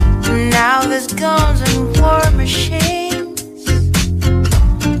guns and war machines.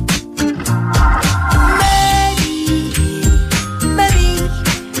 Maybe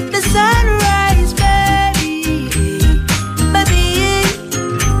the sunrise, maybe,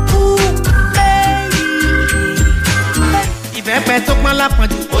 ooh, maybe. Ìbẹ́pẹ tó pọ́n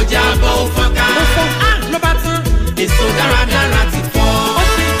lápọ̀jù. Ó jẹ́ abọ́ ó fọ́nká. Ó fọ́n ló bá tán. Èso dáradára ti fọ́. Ó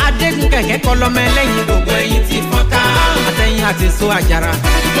ṣe adégún kẹ̀kẹ́ kọ́ lọ́mọ ẹlẹ́yin. Gbogbo ẹyin ti fọ́nká. Àtẹ̀yìn àti èso àjàrà.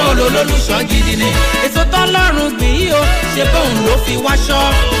 Mo lò lólùṣọ́ gidi ni. Èso tọ́lọ́run gbìn yìí o. Ṣé bóun ló fi wáṣọ?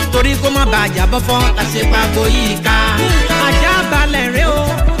 Torí kó má bàa jábọ́ fọ́. Àṣepàgò yìí ká. Àjà balẹ̀ rẹ o.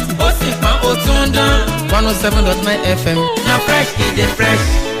 Ó sì pọ́n ó tún dán. 107.9 FM. Na fresh e dey fresh.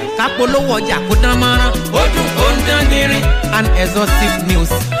 Kápolówó ọjà kó dán mọ́rán. Ó dùn ó ń dán gbinrin. An exhaustive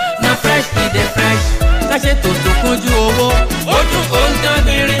news. Na fresh e dey fresh. Káṣe tòótọ́ kúnjú owó. Ó dùn ó ń dán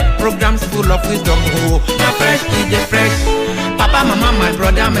gbinrin. Programs full of wisdom o. Na fresh e dey fresh. Papa, mama, my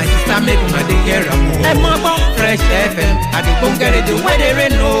brother, my sister, make una dey hear am o. Ẹ mọ gbọ́ Fresh FM. Àdìgbò gẹ̀rẹ́dẹ̀ wẹ́dẹ̀ rẹ̀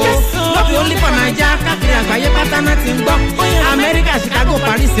nù. No be only for Naija, káàkiri àgbáyé pátá náà ti ń gbọ́. America, Chicago,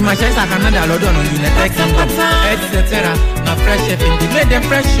 Paris, Manchester, Canada, London, United Kingdom, etc. Na Fresh FM dey make dem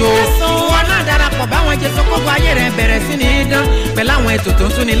fresh o. Wọn náà darapọ̀ báwọn jẹ sọ́kọ́ bá ayé rẹ̀ bẹ̀rẹ̀ sí ní dán. Pẹ̀lú àwọn ètò tó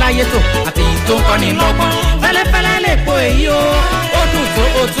ń tún ní láyé tò àti èyí tó ń kọ́ni lọ́gbọ́n. Fẹ́lẹ́fẹ́lẹ́ lè po èyí o. Ó dùn tó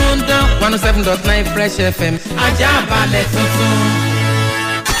o tún dán. 107.9 Fresh FM. Ajá balẹ̀ tuntun.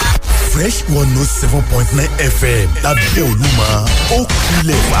 Fresh 107.9 FM lábẹ́ Olúmọ ó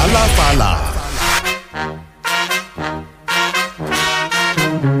kulẹ̀ fàlàfàlà.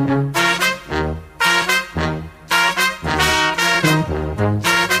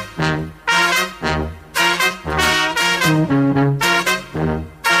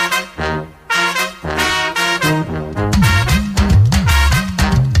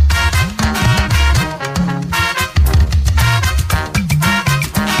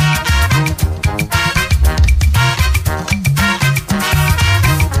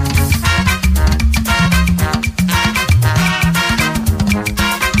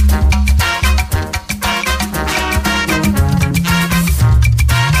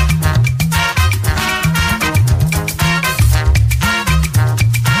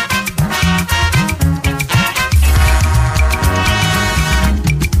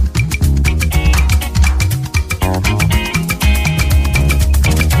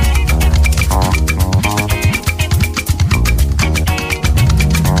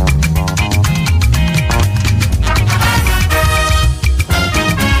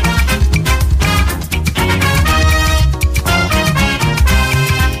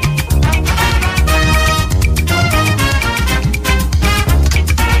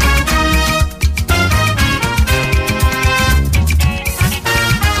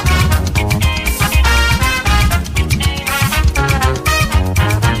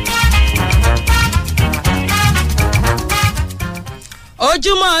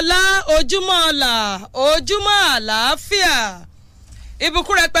 ojúmọ́ àlàáfíà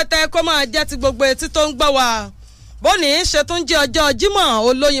ìbùkún rẹpẹtẹ kó máa jẹ́ ti gbogbo etí tó ń gbọ́ wa bóní ṣe tún jẹ́ ọjọ́ Jímọ̀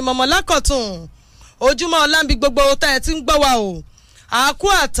olóyin mọ̀mọ́ lákọ̀tún ojúmọ́ ọlámbí gbogbo tẹ́ ẹ ti ń gbọ́ wa o àkú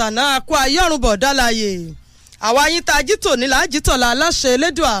àtàná àkú ayọ́rùnbọ̀ dálàyè àwa yín tá a jí tòní là á jí tọ̀la aláṣẹ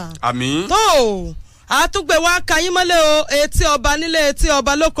elédùà àmín tó àtúgbè wa kayín mọ́lẹ̀ o etí ọba nílé etí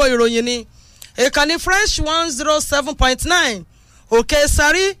ọba lóko ìròyìn ni ìkànnì Fresh 107.9 òkè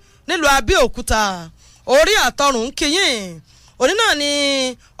sáré nílùú Abẹ́òkúta orí àtọrùn kíyìn òní náà ni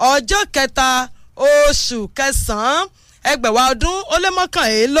ọjọ́ kẹta oṣù kẹsàn-án ẹgbẹ̀wá ọdún ó lé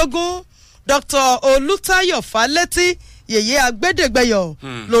mọ́kànlélógún Dr. Olútáyọ̀ Fálétí yèyé agbẹ́dẹ́gbẹ́yọ̀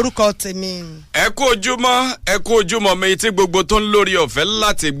lórúkọ tèmi. ẹ kú ojúmọ́ mi tí gbogbo tó ń lórí ọ̀fẹ́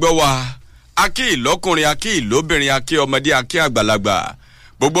láti gbọ́ wa akí ìlọ́kùnrin akí ìlóbìnrin akí ọmọdé akí àgbàlagbà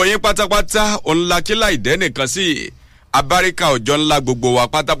gbogbo yín pátápátá òun la kí láì dẹ́nìkan sí abáríkà ọjọ́ ńlá gbogbo wa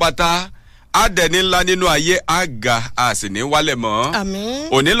pátápátá àdẹ̀ni ńlá nínú ayé àga a sì ní wálẹ̀ mọ́. àmín.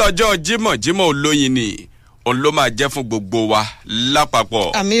 òní lọ́jọ́ jímọ̀ olóyin ni òun ló máa jẹ́ fún gbogbo wa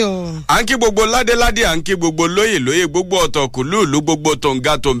lápapọ̀. àmín o. à ń kí gbogbo ládéládé à ń kí gbogbo lóyè gbogbo ọ̀tọ̀kùlúùlú gbogbo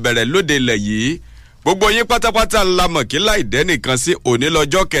tòǹga tó ń bẹ̀rẹ̀ lóde ilẹ̀ yìí gbogbo yín pátápátá ńlá mọ̀ kí láì dẹ́nìkan sí òní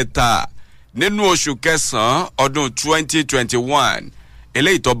lọ́jọ́ kẹta nínú oṣù kẹsàn-án ọdún 2021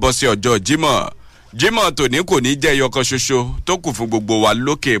 eléyìí tó bọ́ sí ọjọ́ jímọ̀ tòní kò ní jẹ́ ẹyọkan ṣoṣo tó kù fún gbogbo wa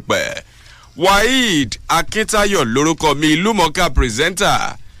lókè pẹ̀. Waheed Akíntáyọ̀ lórúkọ mi ìlúmọ̀ọ́ká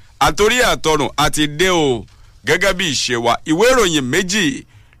pírẹsẹ́ńtà àtòrí àtọrùn àti dé o gẹ́gẹ́ bí ìṣe wa ìwé ìròyìn méjì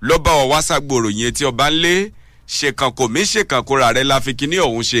ló bá wa wá ságbó ìròyìn etí ọba ńlé ṣèkàn kò mí ṣèkàn kóra rẹ la fi kíní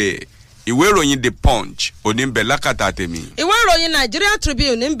ọ̀hún ṣe ìwé ìròyìn The Punch òní ń bẹ lákàtà tèmi. ìwé ìròyìn Nigeria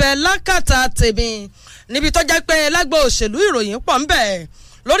Tribune ń bẹ lákàtà tèmi níbi tó jẹ́ pé lágbo òṣèlú ìròyìn pọ̀ ń bẹ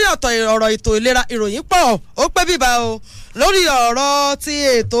lórí ọ̀rọ̀ ètò ìlera ìròyìn pọ̀ ó pé bíbá o lórí ọ̀rọ̀ ti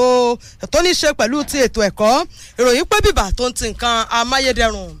ètò tó ní ṣe pẹ̀lú ti ètò ẹ̀kọ́ ìròyìn pé bíbá tó ń ti nǹkan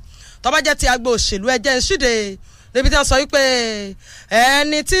amáyédẹrùn tó bá jẹ́ ti agbo òṣèlú ẹjẹ́ ń ṣíde níbi tí wọ́n sọ wípé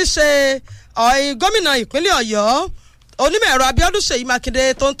ẹni tí í ṣe gómìnà ìpínlẹ̀ ọ̀yọ́ onímọ̀ ẹ̀rọ Abíọ́dún Ṣèyí Mákindé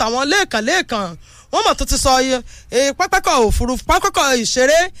tó ń tàwọn lẹ́ẹ̀kan wọ́n mọ̀ tó ti sọ pápákọ̀ òfurufú pápákọ̀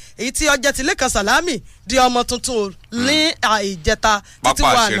ìṣeré èyí tí ọjọ́ ti Lẹ́kan Sàlámì di ọmọ tuntun ní ìjẹta títí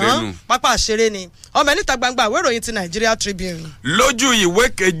wà náà pápá àṣeré ni ọmọ ẹ̀ níta gbangba ìwé ìròyìn ti Nigeria Tribune. lójú ìwé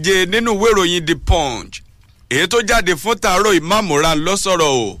keje nínú ìwé ìròyìn The Punch èyí tó jáde fún tàárọ̀ ìmáàmúra lọ́sọ̀rọ̀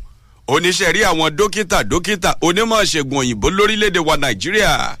o oníṣẹ́ rí àwọn dókítà onímọ̀ ṣègùn òyìnbó lórílẹ̀‐èdè wa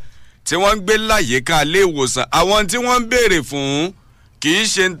Nàìjíríà tí wọ́n ń gbé láyìíká ilé ìwòsàn àwọn tí wọ́n ń béèrè fún kì í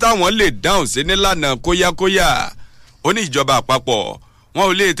ṣe ń táwọn lè dáhùn sí nílànà kóyákóyá ó ní ìjọba àpapọ̀ wọn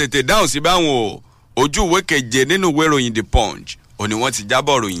ò lè tètè dáhùn sí báwọn o ojú ìwé keje nínú ìwé ìròyìn The Punch ó ní wọ́n ti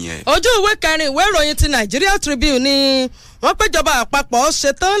jábọ̀ ròyìn yẹn. ojú ìwé kẹrin ìwé ìròyìn ti Nigeria Tribune ni wọ́n péjọba àpapọ̀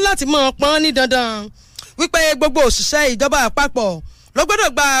ṣetán láti mọ̀ pọ́n ní dandan wípé gbogbo òṣìṣẹ́ ìjọba àpapọ̀ ló gbọ́dọ̀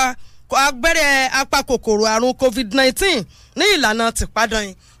gba abẹ́rẹ́ apakòkòrò àrùn COVID-19 ní ìlànà tìpadàn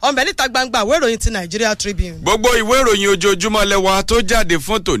ọmọ níta gbangba ìwé ìròyìn ti Nigeria Tribune. gbogbo ìwé ìròyìn ojoojúmọ́ lẹ́wà tó jáde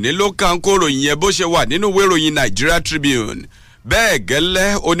fún tòní ló kàn kó ròyìn yẹn bó ṣe wà nínú ìwé ìròyìn Nigeria Tribune bẹ́ẹ̀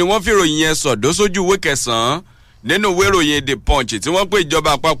gẹ́lẹ́ o ni wọ́n fi ròyìn yẹn sọ̀dọ́ sójú ìwé kẹsàn-án nínú ìwé ìròyìn The Punch tí wọ́n pè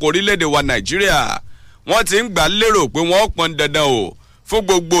ìjọba àpapọ̀ orílẹ̀-èdè wa Nàìjíríà wọ́n ti ń gbà lérò pé wọ́n pọn dandan o fún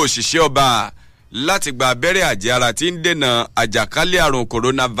gbogbo òṣìṣẹ́ ọba láti gba abẹ́rẹ́ àjẹára tí ń dènà àjàkálẹ̀ àrùn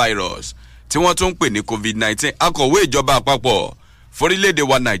coronavirus tí wọ́n tún ń pè ní COVID-19 akọ̀wé ìjọba àpapọ̀ forílẹ̀-èdè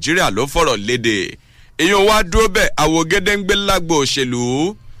wa Nàìjíríà ló fọ̀rọ̀ léde èèyàn wá dúró bẹ́ẹ̀ àwògedengbe lágbo òṣèlú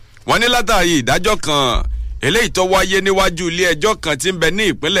wọ́n ní látàrí ìdájọ́ kan eléyìí tó wáyé níwájú ilé ẹjọ́ kan tí ń bẹ ní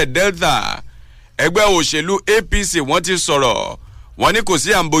ìpínlẹ̀ Delta ẹgbẹ́ òṣèlú APC wọ́n ti sọ̀rọ̀ wọ́n ní kò sí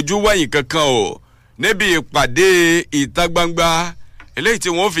àǹbojú wẹ̀yìn kankan o níbi ìpàdé ìta gbangba eléyìí tí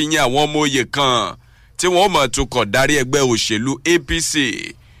wọ́n fi yan àwọn ọmọ oyè kan tí wọ́n mọ̀ tukọ̀ darí ẹgbẹ́ òṣèlú APC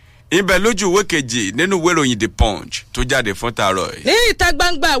ibẹ̀ lójú ìwé kejì nínú ìwé ìròyìn The Punch tó jáde fún tààrọ̀ yìí. ní ìta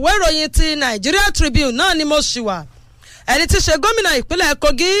gbangba ìwé ìròyìn ti Nigeria Tribune náà ni mo ṣì wà ẹni tí ṣe gómìnà ìpínlẹ̀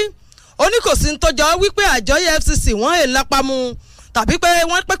Kogi ó ní kò sí ń tọ́jọ́ wípé àjọ EFCC wọ́n è lápámú tàbí pé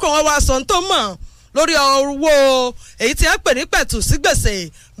wọ́n pẹ́ kó wọ́n wá sọ tó mọ̀ lórí owó èyí tí wọ́n pè ní pẹ̀tù sí gbèsè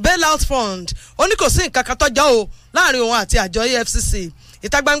bailout fund ó ní kò sí nǹkan kan tọ́jọ́ o láàrin òun àti àjọ EFCC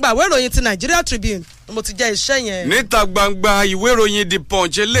ìta gbangba ìwé ìròyìn ti Nigeria Tribune mo ti jẹ́ iṣẹ́ yẹn. níta gbangba ìwé ìròyìn The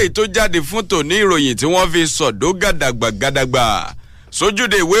Punch eléyìí tó jáde fún tòní ìròyìn tí wọ́n fi sọ̀dọ̀ gàdàgbà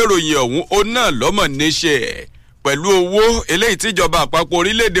sójúde ìwé ìròyìn ọ̀hún ó náà lọ́mọ̀ níṣe pẹ̀lú owó eléyìí tíjọba àpapọ̀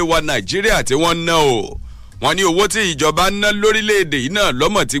orílẹ̀-èdè wa Nàìjíríà tí wọ́n ná o wọ́n ní owó tí ìjọba ná lórílẹ̀-èdè yìí náà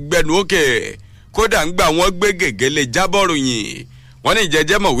lọ́mọ̀ ti gbẹnu òkè kódà ń gbà wọ́n gbé gègéle jábọ̀ ròyìn wọ́n ní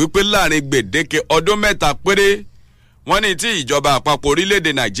ìjẹ́jẹ́ mọ̀ wípé láàrin gbèdéke ọdún mẹ́ta péré wọ́n ní tí ìjọba àpapọ̀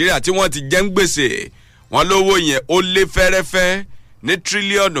orílẹ̀-èdè Nàìjíríà tí wọ́n ti jẹ́ ń gbèsè wọ́n lówó yẹn ó lé fẹ́rẹ́fẹ́ ní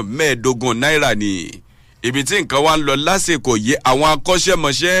tírílíọ̀nù 15 náírà ni ibi tí nǹkan wá ń lọ lásìkò yìí àwọn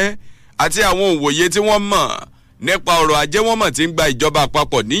akọ́ṣẹ́mọṣẹ́ àti àwọn òǹwòye tí wọ́n mọ̀ nípa ọrọ̀ ajé wọ́n mọ̀ tí ń gba ìjọba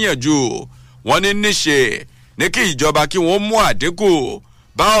àpapọ̀ níyànjú wọ́n ní níṣe ní kí ìjọba kí wọ́n mú àdínkù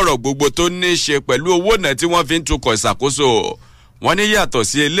bá ọ̀rọ̀ gbogbo tó níṣe pẹ̀lú owó náà tí wọ́n fi ń tukọ̀ ìṣàkóso wọ́n ní yàtọ̀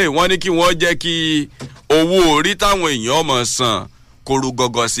sí eléyìí wọ́n ní kí wọ́n jẹ́ kí owó orí táwọn èèyàn mọ̀ san kóru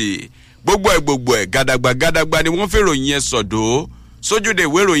gọ́gọ́ sí i gbogbo ẹ̀ gàdàgbà ni wọ́n fẹ́ ròyìn yẹn sọ̀dọ̀ sójúde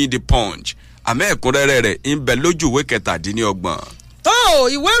ìwé ìròyìn The Punch àmọ́ ẹ̀kúnrẹ́rẹ́ rẹ̀ ń bẹ lójú ìwé 27. tó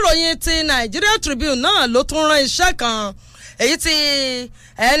ìwé ìròyìn ti Nigeria Tribune náà ló tún rán iṣẹ́ kan èyí tí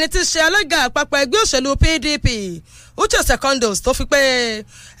ẹni tí ṣe alága àpapọ̀ ẹgbẹ́ òṣèlú PDP Uche Secondos tó fi pé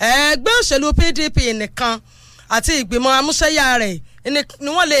ẹgbẹ́ òṣèlú PDP nìkan àti ìgbìmọ̀ amúṣẹ́yà rẹ̀ ni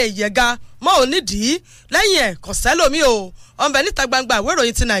wọ́n lè yẹ̀ga mọ́ ò nídìí lẹ́yìn ẹ̀ kò sẹ́lòmí o ọ̀nbẹ níta gbangba ìwé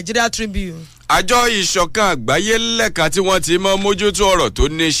ìròyìn ti Nigeria Tribune. àjọ ìṣọ̀kan àgbáyé lẹ́ka tí wọ́n ti mọ́ mójútó ọ̀rọ̀ tó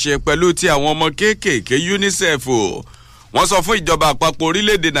ní ṣe pẹ̀lú ti àwọn ọmọ kéékèèké UNICEF o wọ́n sọ fún ìjọba àpapọ̀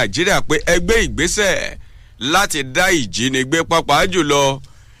orílẹ̀-èdè Nàìjíríà pé ẹgbẹ́ ìgbésẹ̀ láti dá ìjínigbé pàápàá jùlọ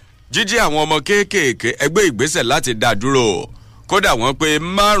jíjí àwọn ọmọ kéékèèké ẹgbẹ́ ìgbésẹ̀ láti dá dúró kódà wọ́n pé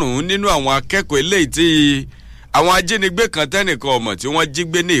 5 nínú àwọn akẹ́kọ̀ọ́ eléyìí tí àwọn ajínigbé kan tẹ́nìkan ọmọ tí wọ́n jí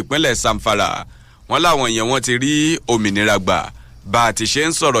gbé ní ìpínlẹ̀ Samfara wọ́n láwọn yẹn wọ́n ti rí òmìnira gbà bá a ti ṣe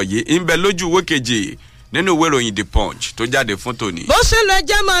ń sọ̀rọ̀ yìí ń bẹ lójú ìwé kejì nínú ìwé ìròyìn The Punch tó jáde fún tòní. bó ṣe lọ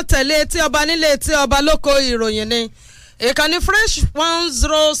jẹ́ máa tẹ̀lé etí ọba nílé etí ọba lóko ìròyìn ni ìkànnì Fresh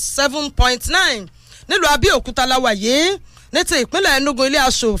 107.9 nílùú Abẹ́òkúta láwà yìí ní ti ìpínlẹ̀ Enugu ilé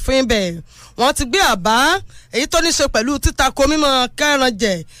aṣòfin bẹ̀ wọ́n ti gbé àbá èyí tó ní ṣe pẹ̀lú títakò mímọ́ kẹran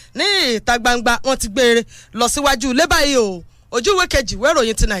jẹ ní ìta gbangba wọ́n ti gbé lọ síwájú ilé báyìí o ojú ìwé kejì ìwé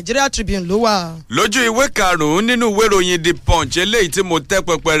ìròyìn ti Nigeria Tribune ló wà. lójú ìwé karùn-ún nínú ìwé ìròyìn The Punch eléyìí tí mo tẹ́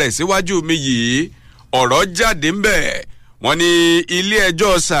pẹpẹ rẹ̀ síwájú mi yìí ọ̀rọ̀ jáde ń bẹ̀ wọ́n ní ilé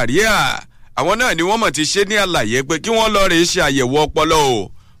ẹjọ́ sàríà àwọn náà ni wọ́n mọ̀ ti ṣe ní àlàyé pé kí wọ́n lọ́ọ́ rè ṣe àyẹ̀wò ọpọlọ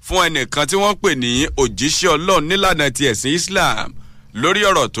o fún ẹnìkan tí wọ́n pè ní òjíṣẹ́ ọlọ́run nílànà ti ẹ̀sìn Islam lórí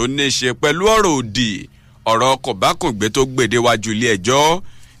ọ̀rọ̀ tó ní ṣe pẹ̀lú ọ̀rọ̀ òdì ọ̀rọ̀ kòbákùngbé tó gbèdéwájú ilé ẹjọ́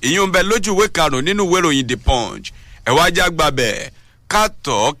ìyún bẹ lójú ìwé karùn-ún nínú ìwé ìròyìn The Punch ẹ̀wá já gbàbẹ̀ ká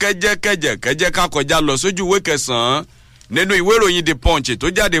tọ́ kẹ́jẹ́ ká kọjá lọ sójú ìwé kẹsàn-án nínú ìwé ìròyìn The Punch tó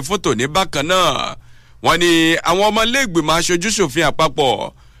jáde fún tòní bákan náà wọ́n ní àwọn ọmọlẹ́gbìmọ̀ aṣojúṣòfin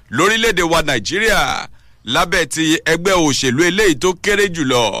àpapọ̀ lórílẹ̀‐èdè wa Nàìjíríà lábẹ́ ti ẹgbẹ́ òṣèlú eléyìí tó kéré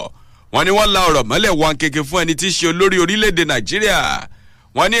jùlọ wọ́n ní wọ́n la ọ̀rọ̀ mọ́lẹ̀ wọn kéke fún ẹni tí í ṣe olórí orílẹ̀‐èdè Nàìjíríà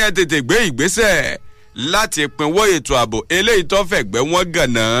wọ́n ní ẹ tètè gbé ìgbésẹ̀ láti pinwọ́ ètò ààbò eléyìí tó fẹ̀gbẹ́ wọn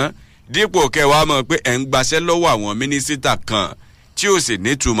gànà dípò kẹwàá mọ̀ pé ẹ̀ ń gbaṣẹ́ lọ́wọ́ àwọn mínísítà kan tí ó sì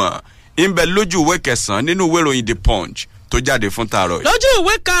nítumọ̀ ń bẹ lójú ìwé kẹsàn-án nínú ìwé ìròyìn The Punch tó jáde fún tààrọ̀ yìí. lójú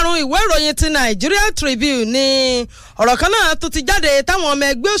ìwé karùn-ún ìwé ìròyìn ti Nigeria Tribune ni ọ̀rọ̀ kan náà tó ti jáde táwọn ọmọ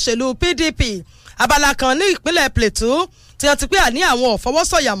ẹgbẹ́ òṣèlú PDP abala kan ní ìpínlẹ̀ Plateau tí wọ́n ti pé àní àwọn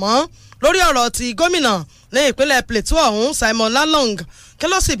òfọwọ́sọ̀yà mọ́ lórí ọ̀rọ̀ ti gómìnà ní ìpínlẹ̀ Plateau ọ̀hún Simon Lalong kí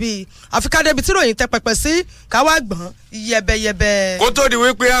ló sì bí àfikádébi tí ròyìn tẹ pẹpẹ sí káwá gbọ́n yẹbẹyẹbẹ. kó tó di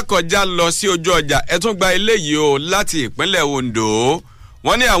wípé àkọjá lọ sí ojú ọjà ẹ tún gba eléyìí o láti ìpínlẹ̀ Ondo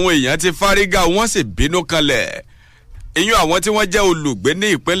wọ́n ní àwọn èèyàn ti fárígá wọ́n sì bínú kanlẹ̀ ìyún àwọn tí wọ́n jẹ́ olùgbé ní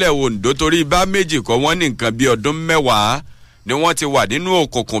ìpínlẹ̀ Ondo torí bá méjì kọ́ wọ́n ní nǹkan bíi ọdún mẹ́wàá ni wọ́n ti wà nínú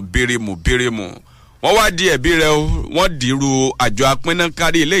òkùnkùn bírimù wọ́n wá di ẹ̀bí rẹ̀ wọ́n dìrú àjọ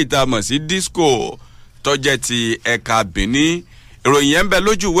apínnákárí ilé ìtamọ̀ sí disco tọ́jẹ́ ti ẹ̀ka Benin ìròyìn ẹ̀ ń bẹ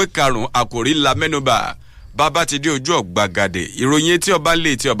lójú ìwé karùn-ún àkòrí ńlá mẹ́nubà bàbá ti dé ojú ọ̀gbagadè ìròyìn etí ọba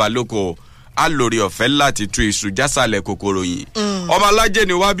lé etí ọba lóko alórí ọ̀fẹ́ láti tú iṣu jásàlẹ̀ kòkòrò yìí ọmọ alájẹ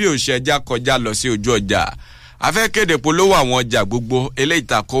ni wá bí òṣèjà kọjá lọ sí ojú ọjà afẹ́ kéde polówó àwọn ọjà gbogbo eléyìí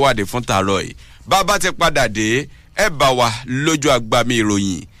ta kó wádìí fún tààrọ̀ yìí bàbá ti padà dé ẹ bá wa lójú agbami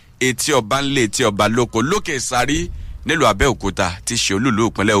ìròyìn etí ọba ńlẹ̀ etí ọba lóko lókè sárí nílùú Abẹ́òkúta tí ṣe olúlu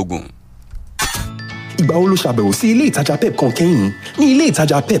ìpínlẹ̀ Ògùn. Ìgbà wo ló ṣàbẹ̀wò sí ilé ìtajà pep kan kẹ́yìn? Ní ilé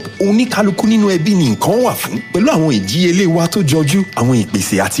ìtajà pep oníkálukú nínú ẹbí ni nǹkan wà fún pẹ̀lú àwọn ìdíyelé wa tó jọjú àwọn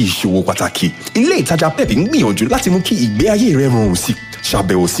ìpèsè àti ìṣòwò pàtàkì. Ilé ìtajà pep ń gbìyànjú láti mú kí ìgbé ayé rẹ rọrùn sí.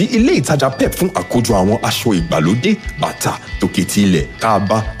 Ṣàbẹ̀wò sí ilé ìtajà pep fún àkójọ àwọn aṣọ ìgbàlódé bàtà tòkìtì ilẹ̀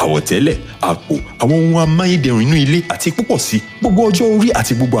káàbá àwọ̀tẹ́lẹ̀ àpò àwọn ohun amáyédẹrùn inú ilé àti púpọ̀ sí. Gbogbo ọjọ́ orí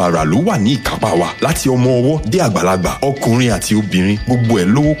àti gbogbo àrà ló wà ní ìkápá wa láti ọmọ ọwọ́ dé àgbàlagbà ọkùnrin àti obìnrin gbogbo ẹ̀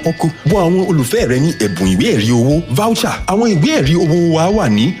lówó pọ́kú. Bọ́ àwọn olùfẹ́ rẹ ní ẹ̀bùn ìwé ẹ̀rí owó voucher àwọn ìwé ẹ̀rí owó wa wà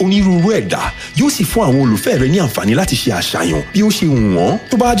ní onírúurú ẹ̀dá yóò sì fún àwọn olùfẹ́ rẹ ní àǹfààní láti ṣe àṣàyàn bí ó ṣe wù wọ́n.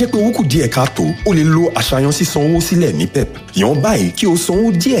 Tó bá jẹ́ pé owó kù díẹ̀ káàtó o lè lo àṣàyàn sísan owó sílẹ̀ ní pep yàn báyìí kí o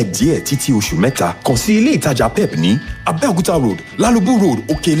sanwó díẹ̀díẹ̀ títí oṣù mẹ́ta kàn sí ilé ìtajà pep ní Abẹ́òkúta road Lálùbú road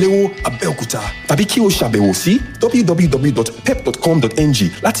Òkèléwó Abẹ́òkúta tàbí kí o ṣàbẹ̀wò sí www.pep.com.ng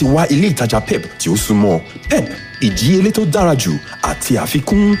láti wá ilé ìtajà pep tí ó súnmọ́. Pep ìdíyelé tó dára jù àti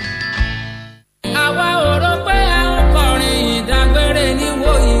àfikún. àwa ò rò pé a ń kọrin ìdágbére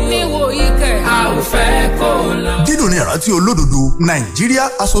níwòyí kẹ̀ a ò fẹ́ kó lọ. dídùn ní ìrántí olódodo Nigeria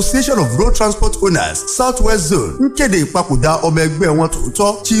Association of Road Transport Owners Southwest Zone ń kéde ìpapòdà ọmọ ẹgbẹ́ wọn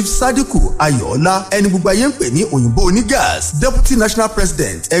tòótọ́ Chief Sadiku Ayọ̀ọ́lá ẹni gbogbo ayé ń pè ní òyìnbó onígas Deputy National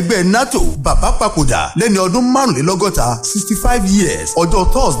President ẹgbẹ́ NATO bàbá papòdà lẹ́ni ọdún 45 65 years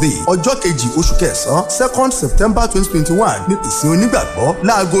ọjọ́ Thursday ọjọ́ kejì oṣù kẹsàn-án 2nd September 2021 ní ìsìn onígbàgbọ́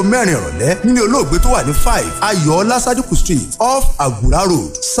láago 4 ìrọ̀lẹ́ nínú olóògbé tó wà ní 5 Ayọ̀ọ́lá Sadiku Street off Agura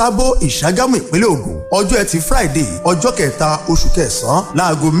Road Sábó Ìṣàgámù ìpínlẹ̀ Ògùn ọjọ́ ẹtì Friday ọjọ́ kẹta oṣù kẹsàn-án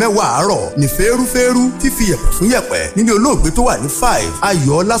láago 10 àárọ̀ ní fẹ́rúfẹ́rú fífi yẹ̀pẹ̀ fún yẹ̀pẹ̀ nínú olóògbé tó wà ní 5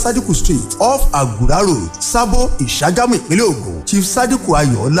 Ayọ̀ọ́lá Sadiku Street off Agura Road Sábó Ìṣàgámù ìpínlẹ̀ Ògùn Chief Sadiku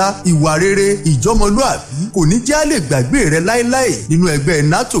Ayọ̀ọ́lá ìwà rere ìjọmọlúàbí kò ní jẹ́ lè gbàgbé rẹ láéláé nínú ẹgbẹ́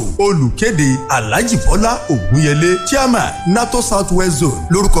NATO olùkéde Alhaji Bọ́lá Ògúnyẹlé Chairman NATO Southwest Zone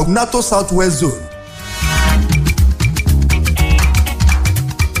lórúkọ NATO Southwest Zone.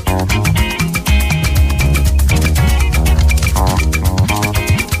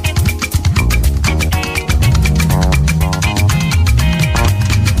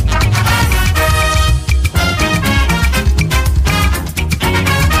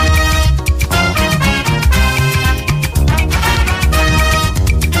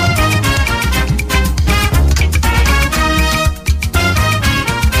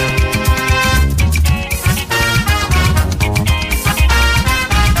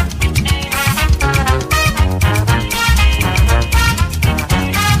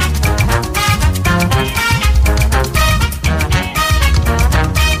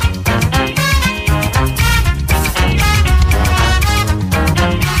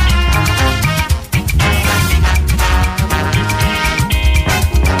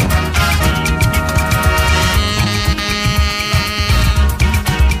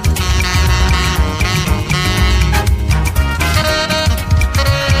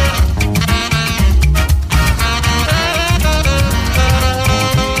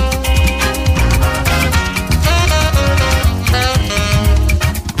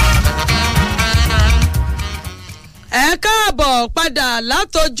 káàbọ̀ padà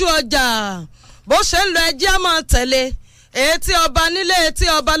látọjú ọjà bó ṣe ń lọ ẹjẹ́ á máa tẹ̀lé etí ọba nílé etí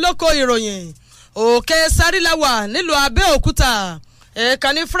ọba lóko ìròyìn òkè sáríláwà nílùú Abẹ́òkúta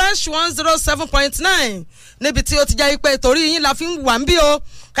ìkànnì Fresh 107.9 níbi tí ó ti jẹ́ pé torí yín la fi ń wà ń bí o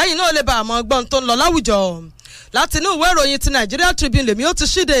kẹ́yìn náà lè bá àmọ́ gbọ́n tó ń lọ láwùjọ láti inú ìwé ìròyìn ti Nigeria Tribune lèmi ó ti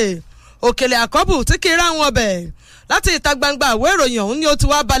ṣíde òkèlè àkọ́bù tí kì í ráwọn ọbẹ̀ láti ìta gbangba ìwé ìròyìn ọ̀hún ni ó ti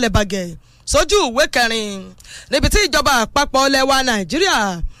wá balẹ̀ bàgẹ́ sójú ìwé kẹrin níbi tí ìjọba àpapọ̀ lẹwa Nàìjíríà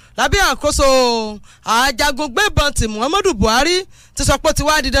lábẹ́ àkóso ajagun gbébọn ti Muhammadu Buhari ti sọ pé ó ti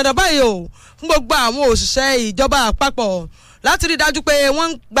wá di dandan báyìí o fún gbogbo àwọn òṣìṣẹ́ ìjọba àpapọ̀ láti rí dájú pé wọ́n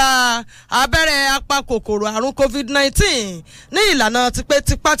ń gba abẹ́rẹ́ apakòkòrò àrùn COVID-19 ní ìlànà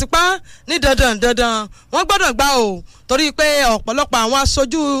tipátipá ní dandan wọ́n gbọ́dọ̀ gbà o torí pé ọ̀pọ̀lọpọ̀ àwọn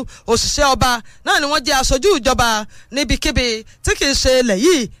aṣojú òṣìṣẹ́ ọba náà ni wọ́n jẹ́ aṣojú ìjọba níbikíbi tí kì í ṣe ilẹ̀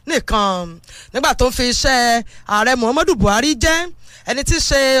yìí nìkan nígbà tó ń fi iṣẹ́ ààrẹ Muhammadu Buhari jẹ́ ẹni tí í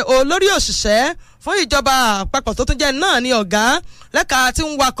ṣe olórí òṣìṣẹ́ fún ìjọba àpapọ̀ tó tún jẹ́ náà ní ọ̀gá lẹ́ka tí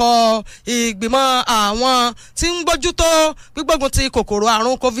ń wakọ̀ ìgbìmọ̀ àwọn tí ń bójútó gbígbógun ti kòkòrò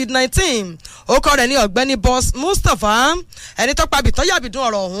àrùn COVID-19 orúkọ rẹ̀ ní ọ̀gbẹ́ni Boss Mustapha ẹni tó pa bìtọ́yàbìdún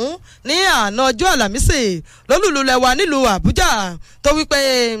ọ̀rọ̀ ọ̀hún ní àná ọjọ́ àlàmísì lólùlùlẹ̀wà nílùú Àbújá tó wípé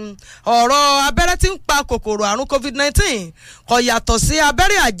ọ̀rọ̀ abẹ́rẹ́ tí ń pa kòkòrò àrùn COVID-19 kò yàtọ̀ sí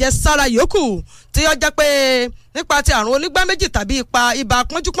abẹ́rẹ́ àjẹsára yòókù tí ó jẹ́ pé nípa ti àrùn onígbá méjì tàbí ipa ibà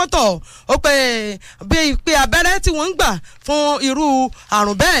pọ́njúpọ́ntọ̀ ó pé bí pé abẹ́rẹ́ tí wọ́n ń gbà fún irú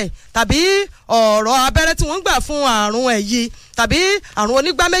àrùn bẹ́ẹ̀ tàbí ọ̀rọ̀ abẹ́rẹ́ tí wọ́n ń gbà fún àrùn ẹ̀yí tàbí àrùn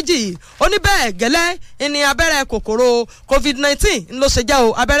onígbá méjì ó ní bẹ́ẹ̀ gẹ́lẹ́ ní abẹ́rẹ́ kòkòrò COVID-19 ló ṣe jẹ́ o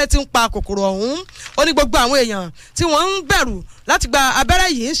abẹ́rẹ́ tí ń pa kòkòrò ọ̀hún ó ní gbogbo àwọn èèyàn tí wọ́n ń bẹ̀rù láti gba abẹ́rẹ́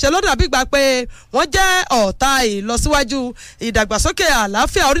yìí ń ṣe ló dàbí gbà pé wọ́n jẹ́ ọ̀tá ìlọsíwájú ìdàgbàsókè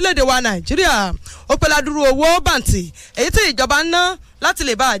àlàáfíà orílẹ̀-èdè wa Nàìjíríà ó pẹ́ ládùúrú owó bàǹtì èyí tí ìjọba ń ná láti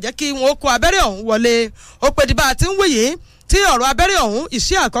lè bá jẹ́ kí wọ́n kó abẹ́rẹ́ ọ̀hún wọlé ó pẹ́ dìbà tí ń wòye tí ọ̀rọ̀ abẹ́rẹ́ ọ̀hún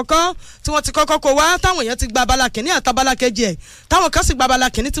ìṣe àkọ́kọ́ tí wọ́n ti kọ́kọ́ kó wá táwọn èèyàn ti gba abala kìíní àtàbala kejì ẹ̀ táwọn kan sì gba abala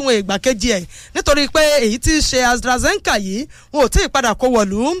kìíní tí wọ́n ìgbà kejì ẹ̀ nítorí pé èyí tí ṣe AstraZeneca yìí wọn ò tí ì padà kó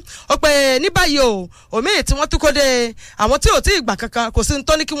wọ̀lú ó pé ní báyìí o òmíì tí wọ́n tún kó de àwọn tí ò tí ì gbà kankan kò sí ní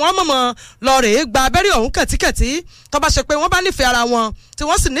tó ní kí wọ́n mọ̀mọ́ lọ rèé gba abẹ́rẹ́ ọ̀hún kẹ̀tíkẹ̀tí tó bá ṣe pé wọ́n bá nífẹ̀ẹ́ ara wọn tí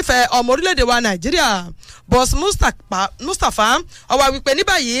wọ́n sì nífẹ̀ẹ́ ọmọ orílẹ̀-èdè wa Nàìjíríà Boss Mustapha ọwọ́ wípé ní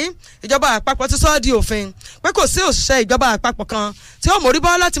báyìí ìjọba àpapọ̀ ti sọ ọ́ di òfin pé kò sí òṣìṣẹ́ ìjọba àpapọ̀ kan tí ó mórí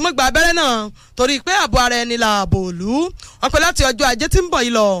bọ́ láti mọ́ gba abẹ́rẹ́ náà torí pé ààbò ara ẹni là ààbò òlú wọn pé láti ọjọ́ ajé tí ń bọ̀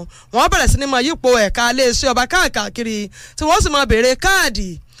yìí lọ wọ́n bẹ̀rẹ̀ sí ní mọ yípo ẹ̀ka iléeṣẹ́ ọba káàkiri tí wọ́n sì mọ béèrè káàdì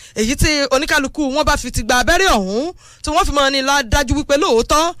èyí tí oníkálukú wọn bá fi ti gba abẹ́rẹ́ ọ̀hún tí wọ́n fi mọ́ ní ládájú wípé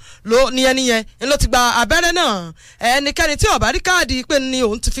lóòótọ́ ló ní ẹni yẹn ń ló ti gba abẹ́rẹ́ náà ẹnikẹ́ni tí ó bá rí káàdì pé ni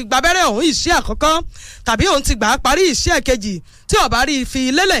òun ti fi gba abẹ́rẹ́ ọ̀hún ìṣe àkọ́kọ́ tàbí òun ti gbà á parí ìṣe ẹ̀kejì tí ó bá rí fi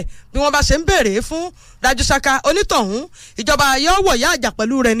lélẹ̀ bí wọ́n bá ṣe ń béèrè fún dájú ṣaka onítọ̀hún ìjọba yóò wọ̀yá àjà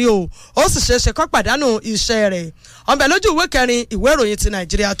pẹ̀lú rẹ̀ ni o ó sì ṣeéṣe kó pàdánù iṣẹ́ rẹ̀ ọ̀nbẹ lójú ìwé kẹrin ìwé ìròyìn ti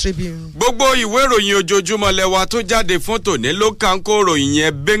Nigeria Tribune. gbogbo ìwé ìròyìn ojoojúmọ́ lẹ́wà tó jáde fún tòní ló kàn kó ròyìn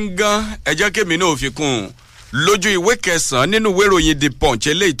yẹn bẹ́ngàn ẹ jẹ́ kémi náà fi kún un lójú ìwé kẹsàn-án nínú ìwé ìròyìn The Punch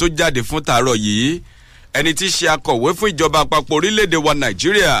eléyìí tó jáde fún tàárọ̀ yìí ẹni tí í ṣe akọ̀wé fún ìjọba àpapọ̀ orílẹ̀-èdè wa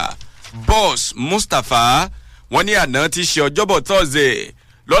Nàìjíríà Boss Mustapha wọ́n ní àná tí í ṣe ọjọ́bọ̀ Thursday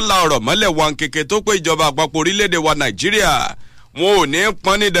lọ́la ọ̀rọ̀ mọ́lẹ̀ wọn kéke tó pé ìjọba àpapọ̀ orílẹ̀-èdè wa Nàìjíríà wọn ò ní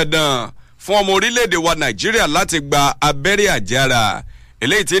pọ́n ní dandan fún ọmọ orílẹ̀-èdè wa Nàìjíríà láti gba abẹ́rẹ́ àjẹára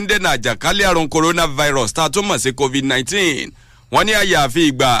eléyìí tí ń dènà àjàkálẹ̀ àrùn coronavirus tá a tún mọ̀ sí COVID-19 wọ́n ní àyàfi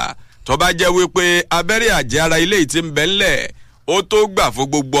ìgbà tó bá jẹ́ wípé abẹ́rẹ́ àjẹára eléyìí tí ń bẹ ńlẹ̀ ó tó gbà fún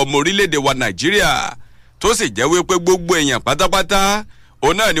gbogbo ọmọ orílẹ̀-èdè wa Nàìjíríà tó sì jẹ́ wípé gbogbo èèyàn pátápátá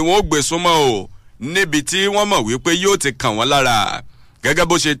òun náà ni wọ́n ó gbé súnmọ́ o níbi tí wọ́n mọ̀ wípé yóò ti kàn wọ́n lára gẹ́gẹ́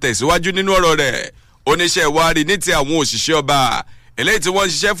bó ṣe tẹ̀síwájú nínú ọ̀rọ̀ rẹ̀ oníṣẹ́ ìwárí ní ti àwọn òṣìṣẹ́ ọba eléyìí tí wọ́n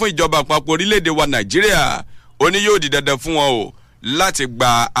ń ṣiṣẹ́ fún ìjọba àpapọ̀ orílẹ̀-èdè wa Nàìjíríà ó ní yóò di dandan fún wọn o láti gba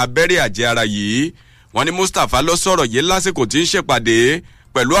abẹ́rẹ́ àjẹára yìí wọ́n ní Mustapha ló sọ̀rọ̀ yìí lásìkò tí ń ṣèpàdé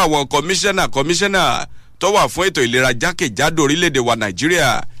pẹ̀lú àwọn kọmíṣánná tó wà fún ètò ìlera jákèjádò orílẹ̀-èdè wa Nàìjíríà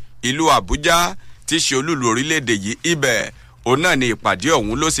ìlú Àbújá tí ṣe olúlu orílẹ̀-èdè yìí ibẹ̀ òun náà ni ìpàdé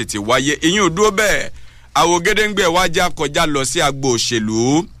ọ̀hún ló sì ti wáyé ìyún dúró bẹ́ẹ̀ àwògedengbe wájà kọjá lọ sí agbo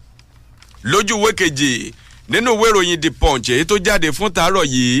òṣèlú lójú ìwé kejì nínú ìwé ìròyìn The Punch èyí tó jáde fún tàárọ̀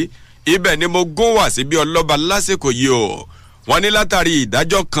yìí ibẹ̀ ni mo gún wá síbi ọlọ́ba lásìkò yìí o wọ́n ní látàrí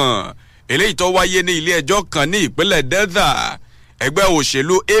ìdájọ́ kan eléyìí tó wáyé ní ilé ẹjọ́ kan ní ìpínlẹ̀ Delta ẹgbẹ́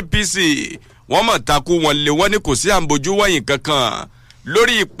òṣèlú APC wọ́n mọ̀ takú wọn lé wọ́n ní kò sí àǹbójú wọ̀nyí kankan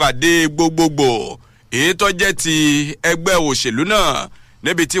lórí ìpàdé gbogbogbò èyí tó jẹ́ ti ẹgbẹ́ òṣèlú náà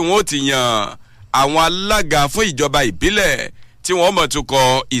níbi tí wọ́n ó ti yan àwọn alága fún ìjọba ìbílẹ̀ tí wọ́n mọ̀ tún kọ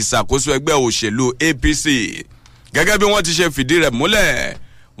ìṣàkóso ẹgbẹ́ òṣèlú APC gẹ́gẹ́ bí wọ́n ti ṣe fìdí rẹ̀ múlẹ̀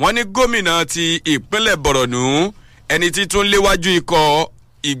wọ́n ní gómìnà ti ìpínlẹ̀ Borno ẹni tí tún léwájú ikọ̀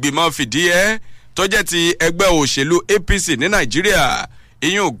ìgbìmọ̀ fìdíhẹ́ tó jẹ́ ti ẹgbẹ́ òṣèlú APC ní Nàìjíríà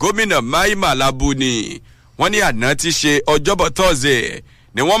ìyún gómìnà Mai Mala Buni wọ́n ní àná ti ṣe ọjọ́bọ̀ Thursday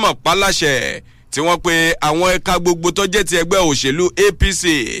ni wọ́n mọ̀ páláṣẹ tí wọ́n pe àwọn ẹ̀ka gbogbo tó jẹ́ ti ẹgbẹ́ òṣèlú APC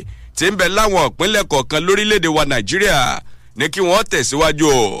tí ń bẹ láwọn ìpínlẹ̀ kọ̀ọ̀kan lórílẹ̀‐èdè wa Nàìjíríà ní kí wọ́n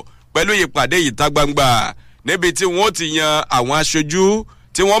tẹ̀síwájú pẹ̀lú ìpàdé ìta gbangba níbi tí wọ́n ti yan àwọn aṣojú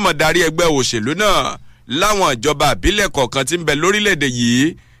tí wọ́n mọ̀ darí ẹgbẹ́ òṣèlú náà láwọn ìjọba àbílẹ̀ kọ̀ọ̀kan tí ń bẹ lórílẹ̀‐èdè yìí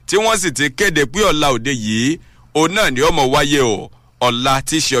tí wọ́n sì ti kéde pé ọ̀la òde yìí òun náà ni ó mọ̀ wáyé ọ̀la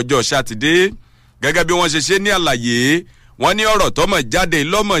tí í ṣe ọjọ́ Sátidé gẹ́gẹ́ bí wọ́n ṣe ṣe ní àlàyé wọ́n ní ọ̀rọ̀ tọ́mọ̀ jáde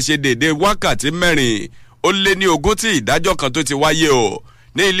lọ́mọ̀ ṣe dédé wákàtí 4 ó lé ní 20 tí ìdájọ́ kan tó ti wáyé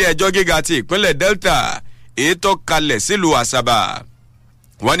ní ilé ẹjọ́ gíga ti ìpínlẹ̀ Delta èyí tó kalẹ̀ sílùú Àsàbà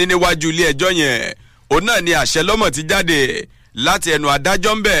wọ́n ní níwájú ilé ẹjọ́ yẹn òun náà ni àṣẹ lọ́mọ̀ ti jáde láti ẹnu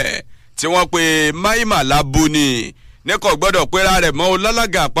adájọ́ ń bẹ̀ tí wọ́n pe Mai Mala Buni ní kò gbọ́dọ̀ péra rẹ̀ mọ́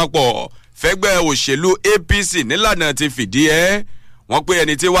olálàgà àpapọ̀ fẹ́gbẹ́ òṣèlú APC nílànà ti fìdíhẹ́ wọ́n pe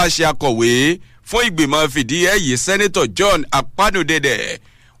ẹni tí wàá ṣe akọ̀wé fún ìgbìmọ̀ fìdíhẹ́ yìí Sẹ́nẹ́tọ̀ John Akpanudede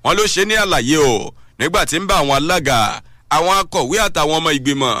wọ́n ló ṣe ní àlàyé nígbà tí ń bá àwọn alága àwọn akọ̀wé àtàwọn ọmọ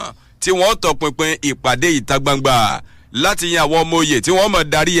ìgbìmọ̀ tí wọ́n tọpinpin ìpàdé ìta gbangba láti yan àwọn ọmọ oyè tí wọ́n mọ̀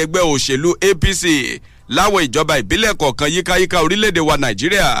darí ẹgbẹ́ òṣèlú APC láwọn ìjọba ìbílẹ̀ kọ̀ọ̀kan yíkáyíká orílẹ̀-èdè wa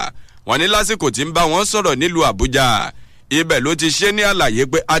Nàìjíríà wọ́n ní lásìkò tí ń bá wọn sọ̀rọ̀ nílùú Àbújá ibẹ̀ ló ti ṣe ní àlàyé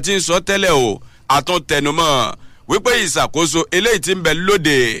pé a ti ń sọ tẹ́lẹ̀ àtúntẹnumọ́ wípé ìṣàkóso eléyìí tí ń bẹ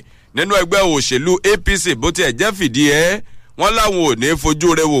lóde nínú ẹgbẹ́ òṣèlú APC bó tiẹ̀ jẹ́ fìdíhẹ́ wọ́n láwọn ò ní fojú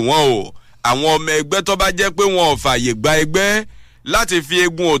rẹ̀ wò wọ́n àwọn ọmọ ẹgbẹ́ tó bá jẹ́ pé wọn ò fààyè gba ẹgbẹ́ láti fi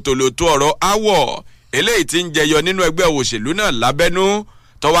egun òtòlótó ọ̀rọ̀ áwọ̀ eléyìí tí ń jẹyọ nínú ẹgbẹ́ òṣèlú náà lábẹ́nú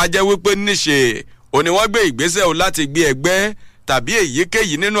tó wá jẹ́ wípé níṣe òní wọ́n gbé ìgbésẹ̀ láti gbé ẹgbẹ́ tàbí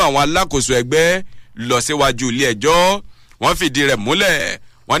èyíkéyìí nínú àwọn alákòóso ẹgbẹ́ lọ síwájú ilé ẹjọ́ wọ́n fìdí rẹ̀ múlẹ̀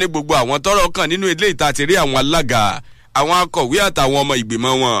wọ́n ní gbogbo àwọn tọ́rọ̀ kàn nínú ilé ìta ti rí àwọn alága àwọn akọ̀wé àtàwọn ọmọ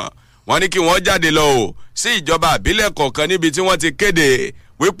ìgbìmọ̀ wọ́n ní kí wọ́n jáde lọ sí ìjọba àbílẹ̀ kọ̀ọ̀kan níbi tí wọ́n ti kéde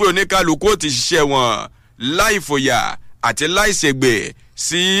wípé oníkálukú ó ti ṣiṣẹ́ wọn láì fòyà àti láì ṣègbè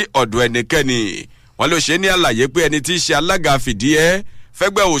sí ọ̀dọ̀ ẹnikẹ́ni wọ́n ló ṣe ní àlàyé pé ẹni tí í ṣe alága fìdíhẹ́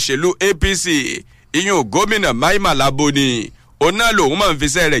fẹ́gbẹ́ òṣèlú APC ìyún gómìnà Mai Mala Buni òun náà lòun máa ń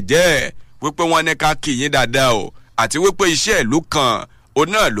fiṣẹ́ rẹ̀ jẹ́ wípé wọ́n ní ká kì í yín dáadáa àti wípé iṣẹ́ ìlú kan òun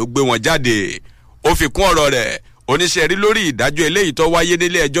náà ló gbé wọn jáde ó fi kún ọ̀rọ̀ rẹ̀ oníṣẹ́ rí lórí ìdájọ́ eléyìí tó wáyé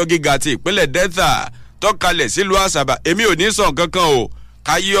nílé ẹjọ́ gíga ti ìpínlẹ̀ Delta tó kalẹ̀ sílùú Àsàbà èmi ò ní sọ kankan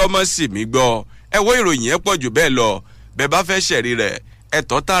káyé ọmọ sì mí gbọ́ ẹ wo ìròyìn ẹ pọ̀ jù bẹ́ẹ̀ lọ bẹ́ẹ̀ bá fẹ́ ṣẹ̀rí rẹ̀ ẹ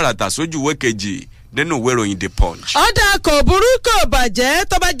tọ́ tààràtà sójú ìwé kejì nínú ìwé ìròyìn The Punch. ọ̀dà kò burú kò bàjẹ́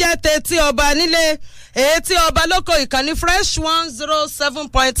tó bá jẹ́ tètè ọba nílé etí ọba lóko ìkànnì Fresh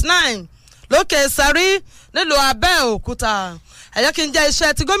 107.9 lókè Sáré nílùú Abẹ́òkúta ẹ̀yẹ́ kí n jẹ́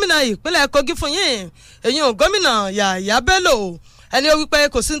iṣẹ́ ti gómìnà ìpínlẹ̀ Kogi fún yín èyí ò gómìnà Yàyà Bello ẹni ó wípé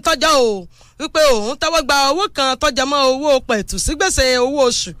kò sí ń tọ́jà wípé òun tẹ́wọ́ gba owó kan tọ́jà mọ́ owó pẹ̀tù sí gbèsè owó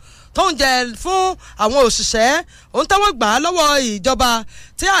oṣù tó ń jẹ fún àwọn òṣìṣẹ́ òun tẹ́wọ́ gbà á lọ́wọ́ ìjọba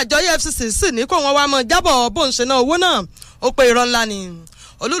tí àjọ EFCC sì ní kó wọn wá mọ́ jábọ̀ bó ń ṣe ná owó náà ó pé irọ́ ńlá ni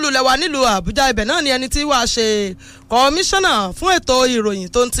olúlulẹ̀ nílùú Àbújá ibẹ̀ náà ni ẹni tí wàá ṣe kọmíṣánná fún ètò ìròyìn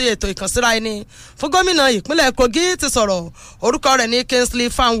tó ń ti ètò ìkànsíra ẹni fún gómìnà ìpínlẹ̀ Kogi ti sọ̀rọ̀ orúkọ rẹ̀ ní Kingsley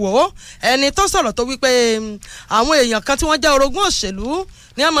Fanwo ẹni tó sọ̀rọ̀ tó wípé àwọn èèyàn kan tí wọ́n jẹ́ orogún òṣèlú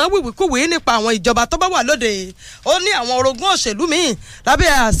ní àmọ́ wíwíkúwìí nípa àwọn ìjọba tó bá wà lóde ó ní àwọn orogún òṣèlú míì lábẹ́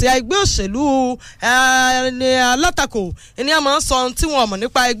àsíá ẹgbẹ́ òṣèlú alátakò ní àmọ́ sọ tí wọ́n mọ̀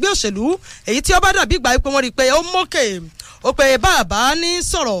nípa ẹgbẹ́ òṣèlú èyí tí ó bá dàbí ìgbà pé wọ́n rí i pé ó mókè ó pe bàbá ní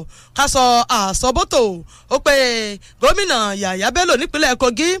sọ̀rọ̀ ká sọ àsọbótò ó pe gómìnà Yàyà Bello nípínlẹ̀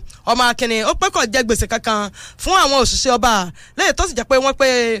Kogi ọmọ akínní ó pé kò jẹ gbèsè kankan fún àwọn òṣìṣẹ́ ọba lẹ́yìn tó sì jẹ́ pé wọ́n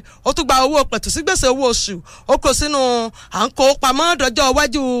pé ó tún gba owó pẹ̀tù sí gbèsè owó oṣù ó kó sínú à ń kó pamọ́ dọjọ́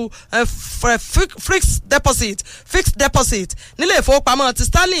iwájú fixed deposit nílé ìfowópamọ́ ti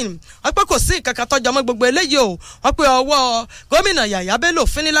Sterling wọ́n pé kò sí ìkankan tọ́jọ́ mọ́ gbogbo eléyìí o wọ́n pé ọwọ́ gómìnà Yàyà Bello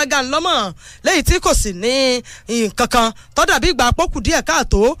fínilágà ńlọ́mọ̀ lẹ́yìn tí kò sì ní ìkankan tọ́dàbí ìgbà pọ́kù díẹ̀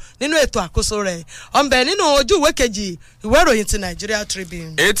káàtó nínú ètò àkóso rẹ̀ ọ̀nbẹ nínú ojú ìwé kejì ìwé ìròyìn ti Nigeria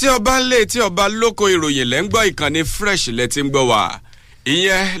Tribune. etí ọba ń lé etí ọba lóko ìròyìn lẹ́ ń gbọ́ ìkànnì Fresh lẹ́ ti ń gbọ́ wá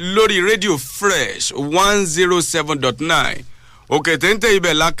ìyẹn lórí rédíò Fresh 107.9 òkè téńté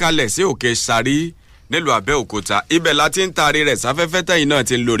ibẹ̀ la kalẹ̀ sí òkè Sáré nílùú Abẹ́òkúta ibẹ̀ la ti ń taari rẹ̀ sáfẹ́fẹ́ tẹ̀yìn náà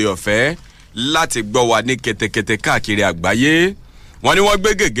ti ń lórí ọ̀fẹ́ láti gbọ́ wa ní ketekete káàkiri àgbáyé wọ́n ní wọ́n gbé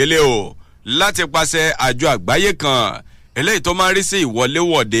gègélé láti pàṣẹ àjọ àgbáyé kan eléyìí tó máa ń rí sí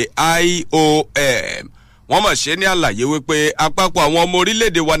ìwọléwọ̀de IOM wọ́n mọ̀ ṣe ní àlàyé wípé àpapọ̀ àwọn ọmọ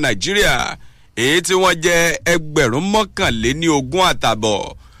orílẹ̀-èdè wa Nàìjíríà èyí tí wọ́n jẹ́ 21,000 àtàbọ̀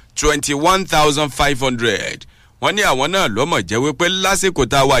 21,500 wọ́n ní àwọn náà lọ́mọ̀ jẹ́ wípé lásìkò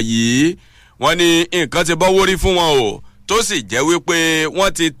tá a wà yìí wọ́n ní nǹkan ti bọ́wọ́ rí fún wọn o tó sì jẹ́ wípé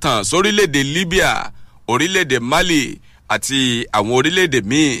wọ́n ti tàn sórílẹ̀-èdè Libya orílẹ̀-èdè Mali àti àwọn orílẹ̀-èdè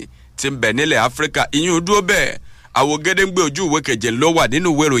míì tí ń bẹ nílẹ̀ Áfíríkà ìyún dúró bẹ́ẹ̀ àwọn gédéǹgbé ojú ìwé keje ló wà nínú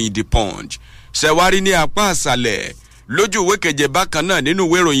ìwé ìròyìn The Punch ṣẹ̀wárí ní apá àṣàlẹ̀ lójú ìwé keje bákan náà nínú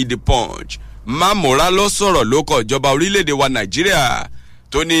ìwé ìròyìn The Punch Mamora ló sọ̀rọ̀ ló kọ ìjọba orílẹ̀-èdè wa Nàìjíríà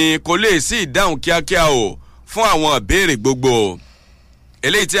tó ní kò lè sí ìdáhùn kíákíá o fún àwọn ìbéèrè gbogbo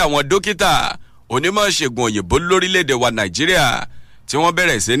eléyìí tí àwọn dókítà onímọ̀ ṣègùn òyìnbó lórílẹ̀-èdè wa Nàìjíríà tí wọ́n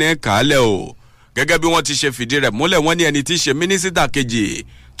bẹ̀rẹ̀ sí ní kàálẹ̀ o gẹ́gẹ́ bí wọ́n ti ṣe fìdí rẹ̀ múlẹ̀ wọ́n ní ẹni tí í ṣe mínísítà kejì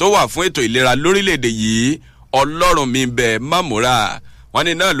tó wà fún ètò ìlera lórílẹ̀-èdè yìí Ọlọ́run mi bẹ̀ Mamora wọ́n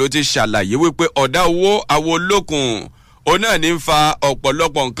ní náà ló ti ṣàlàyé wípé ọ̀dá owó àwo olókun ó náà ní ń fa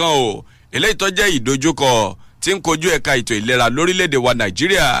ọ̀pọ̀lọpọ̀ nǹkan o eléyìí tó jẹ́ ìdojúkọ tí ń kojú ẹ̀ka ètò ìlera lórílẹ̀-èdè wa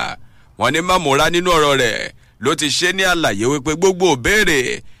Nàìjíríà wọ́n ní Mamora nínú ọ̀rọ̀ rẹ̀ ló ti ṣe ní àlàyé wípé gbogbo òbéèrè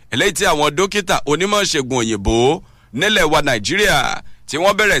eléyìí tí àwọn dókítà onímọ̀ ṣègùn òyìnbó nílẹ̀ wa Nàìjíríà tí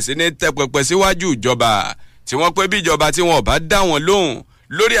wọ́n bẹ̀rẹ̀ sí ní tẹ́ pẹpẹ síwájú ìjọba tí wọ́n pé bí ìjọba tí wọ́n bá dá wọn lóhùn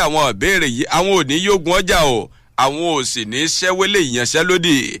lórí àwọn ìbéèrè yìí àwọn ò ní yógun ọjà o àwọn ò sì ní ṣẹ́wélé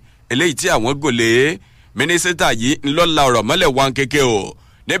ìyanṣẹ́lódì eléyìí tí àwọn gòlè mínísítà yìí ńlọ́la ọ̀rọ̀ mọ́lẹ̀ wọn kéke o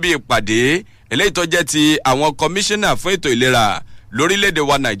níbi ìpàdé eléyìí tó jẹ́ ti àwọn kọmíṣánná fún ètò ìlera lórílẹ̀‐èdè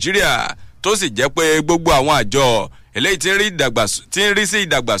wa Nàìjíríà tó sì jẹ́ pé gbogbo àwọn àjọ eléyìí tí ń rí sí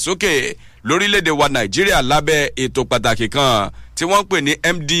ìdàgbàsókè lórílẹ̀‐èdè wa Nàìjíríà lábẹ́ ètò pàtàkì kan tí wọ́n ń pè ní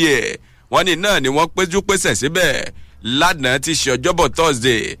MDA wọ́n ní náà ni wọ́n péjú pésẹ̀ síbẹ̀ lánàá ti ṣe ọjọ́bọ̀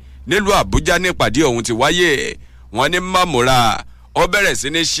Thursday nílùú Àbújá ní ìpàdé ọ̀hún ti wáyé wọ́n ní Mamora ó bẹ̀rẹ̀ sí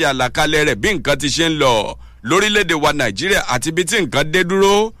ní ṣe àlàkalẹ̀ rẹ̀ bí nǹkan ti ṣe ń lọ lórílẹ̀‐èdè wa Nàìjíríà àti ibi tí nǹkan dé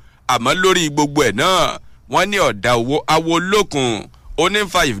dúró àmọ́ lórí gbogbo ẹ̀ náà wọ́n ní ọ̀dà owó awo olókun ó ní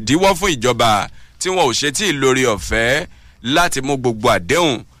fa ìdíwọ́ fún ìjọba tí wọn ò ṣe tí ì lórí ọ̀fẹ́ láti mú gbogbo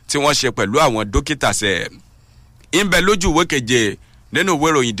àdéhùn tí wọ́n ṣe pẹ̀lú àwọn dókítà ṣẹ. ìbẹ̀ lójú ìwé keje nínú ìwé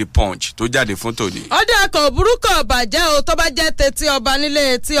ìròyìn The Punch tó jáde fún tòní. ọdẹ akọ burúkọ bàjẹ́ o tó bá jẹ́ tètè ọba nílé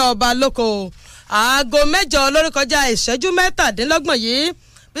tí ọba lóko aago 8 lórí kọjá ìṣẹ́jú 17 yìí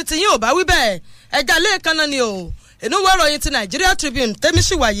bí ti yín ò bá wí bẹ́ẹ̀ ẹja lẹ́ẹ̀kan náà ni o inú ìwé ìròyìn ti Nigeria Tribune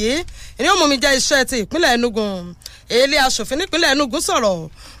tẹ́mísìwáyé ìní òmùmí jẹ́ iṣẹ́ ti ìpínlẹ̀ Enugu ilé aṣòfin nípínlẹ̀ Enugu sọ̀rọ̀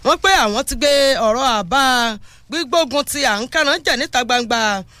wọ́n pé àwọn ti gbé ọ̀rọ̀ àbá gbígbógun ti à ń kẹ́ran jẹ̀ níta gbangba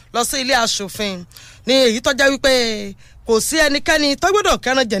lọ sí ilé aṣòfin ní èyí tọ́já wípé kò sí ẹnikẹ́ni tó gbọ́dọ̀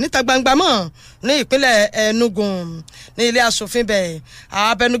kẹ́ran jẹ̀ níta gbangba mọ́ ní ìpínlẹ̀ Enugu ní ilé aṣòfin bẹ́ẹ̀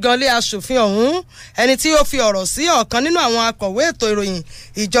abẹnugan ilé aṣòfin ọ̀hún ẹni tí ó fi ọ̀rọ̀ sí ọ̀kan nínú àwọn akọ̀wé ètò ìròyìn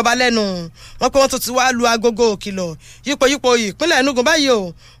ìjọba lẹ́nu wọn pé wọ́n tún ti wá lu agogo òkìlọ̀ yípo ìpínlẹ̀ Enugu báyìí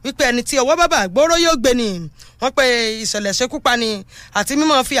o wípé ẹni tí ọwọ́ bàbà gbóró yóò gbé ni wọ́n pe ìṣẹ̀lẹ̀ ṣekúpani àti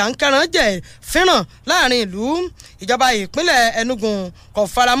mímọ́ fi à ń kẹ́ran jẹ̀ fíràn láàrin ìlú ìjọba ìpínlẹ̀ Enugu kò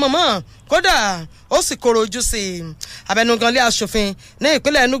faramọ́ mọ́ kódà ó sì kóró ojú sí i abẹnugan ilé aṣòfin ní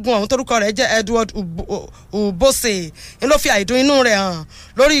ìpínlẹ̀ Enugu ọ̀hún torúkọ rẹ̀ jẹ́ Edward Ubose ń ló fi àìdùn inú rẹ̀ hàn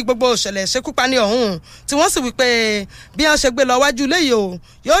lórí gbogbo ìṣẹ̀lẹ̀ ṣekúpani ọ̀hún tí wọ́n sì wí pé bí wọ́n ṣe gbé lọ wájú léyìí o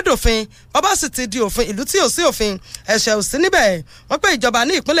yóò dòfin bọ́bá sì ti di òfin ìlú tí ò sí òfin ẹ̀ṣẹ̀ ò sí níbẹ̀ wọ́n pé ìjọba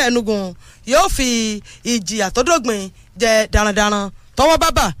ní ìpínlẹ̀ Enugu yóò fi ìjìyà tó dógbin jẹ darandaran tọwọ́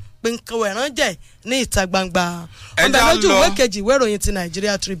bábà pé nǹkan ẹ̀ràn jẹ́ ní ìta gbangba ọ̀bẹ lójú ìwé kejì ìwé ìròyìn ti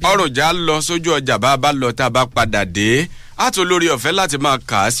Nigeria Tribune. ọrọ̀jà lọ sójú ọjà bá a bá lọ tá a bá padà dé a tó lórí ọ̀fẹ́ láti máa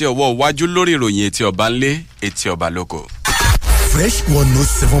kà á sí ọwọ́ iwájú lórí ìròyìn etí ọba ńlé etí ọba lóko. Fresh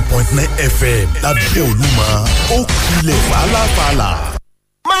 107.9 FM lábẹ́ Olúmọ ó kilẹ̀ fàlàfàlà.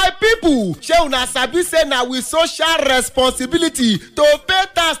 My people, shey una sabi say na with social responsibility to pay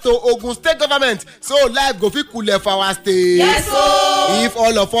tax to Ogun State government so life go fit cool for our state. Yes ooo. If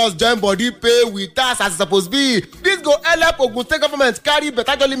all of us join body pay with tax as e suppose be, this go help Ogun State government carry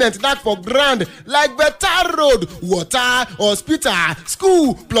better development knack for ground like better road, water, hospital,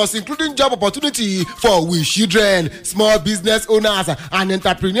 school, plus including job opportunity for we children, small business owners and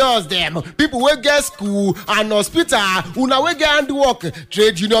entrepreneurs dem, people wey get school and hospital, una wey get handwork,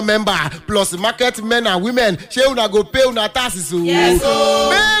 trade union member plus market men and women shey una go pay una taxes o. Yes o.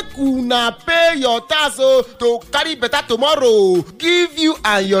 Make una pay your tax o to carry better tomorrow give you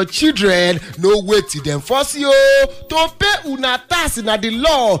and your children. No wait till dem force you to pay una tax na the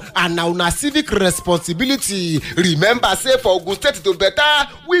law and na una civic responsibility. Remember say for Ogun State to better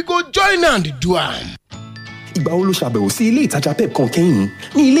we go join and do am. ìgbà wo ló ṣàbẹ̀wò sí ilé ìtajà pep kan kẹ́yìn?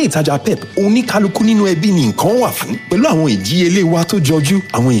 Ní ilé ìtajà pep oníkálukú nínú ẹbí ni nǹkan wà fún pẹ̀lú àwọn ìdíyelé wa tó jọjú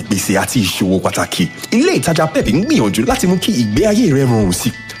àwọn ìpèsè àti ìṣòwò pàtàkì. Ilé ìtajà pep ń gbìyànjú láti mú kí ìgbé ayé rẹ rọrùn sí.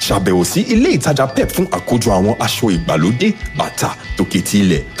 Ṣàbẹ̀wò sí ilé ìtajà pep fún àkójọ àwọn aṣọ ìgbàlódé, bàtà, tòkìtì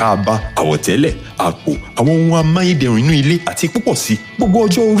ilẹ̀, káàbá, àwọ̀tẹ́lẹ̀, àpò, àwọn ohun amáyédẹrùn inú ilé àti púpọ̀ sí. Gbogbo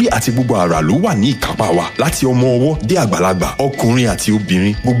ọjọ́ orí àti gbogbo àrà ló wà ní ìkápá wa láti ọmọ ọwọ́ dé àgbàlagbà, ọkùnrin àti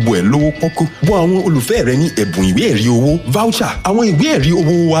obìnrin, gbogbo ẹ̀ lówó pọ́kú. Bọ́ àwọn olùfẹ́ rẹ ní ẹ̀bùn ìwé ẹ̀rí owó, voucher. Àwọn ìwé ẹ̀rí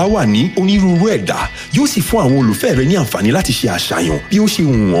owó wa wà ní onírúurú ẹ̀dá. Yóò sì fún àwọn olùfẹ́ rẹ ní àǹfààní láti ṣe àṣàyàn bí ó ṣe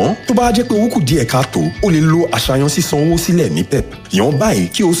wù wọ́n. Tó bá jẹ́ pé owó kù díẹ̀ káàtó, o lè lo àṣàyàn sísanwó sílẹ̀ ní pep. Yàn báyìí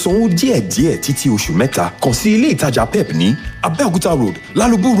kí o sanwó díẹ̀díẹ̀ títí oṣù mẹ́ta. Kàn sí ilé ìtajà pep ní Abẹ́òkúta Road,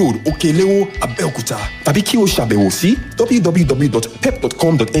 Lálùbú Road, Òkèléwó, Abẹ́òkúta. Tàbí kí o ṣàbẹ̀wò sí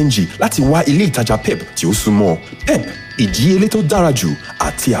www.pep.com.ng láti wá ilé ìtajà pep tí ó súnmọ́. Pep, ìdíyelé tó dára jù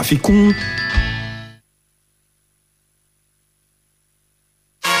àti àfikún.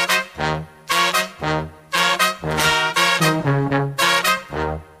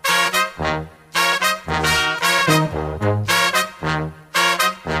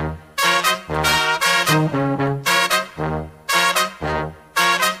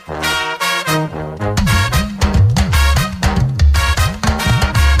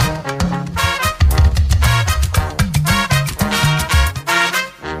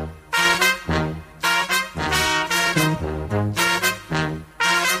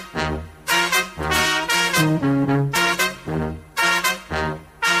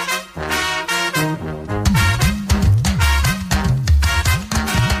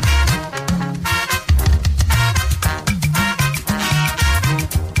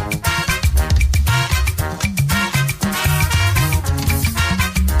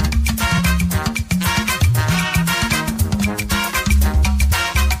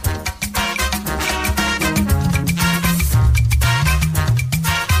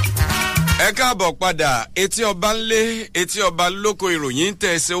 káàbọ̀ padà etí ọba ńlé etí ọba lóko ìròyìn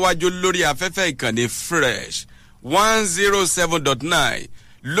tẹ̀ síwájú lórí afẹ́fẹ́ ìkànnì fresh 107.9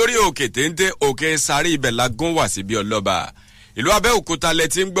 lórí òkè téńté òkè sáré ibẹ̀ lágún wá síbi ọlọ́ba ìlú abẹ́òkúta lẹ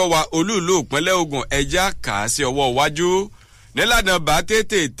ti ń gbọ́ wa olúùlú ìpínlẹ̀ Ògùn ẹja kà á sí ọwọ́ iwájú nílànà bá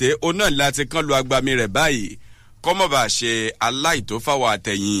tètè oná láti kán lu agbami rẹ̀ báyìí kọ́mọ̀bà ṣe aláìtófáwọ̀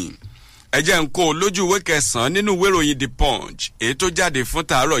àtẹ̀yìn ẹjẹ́ ń kó lójú ìwé kẹsàn-án nínú ìwé ìròyìn The Punch èyí tó jáde fún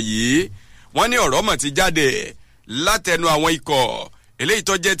tàárọ̀ yìí wọ́n ní ọ̀rọ̀ mọ̀ ti jáde látẹnu àwọn ikọ̀ eléyìí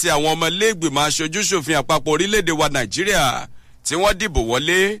tó jẹ́ ti àwọn ọmọ iléègbìmọ̀ aṣojú-ṣòfin àpapọ̀ orílẹ̀-èdè wa Nàìjíríà tí wọ́n dìbò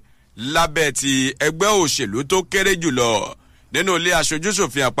wọlé lábẹ́ ti ẹgbẹ́ òṣèlú tó kéré jùlọ nínú ilé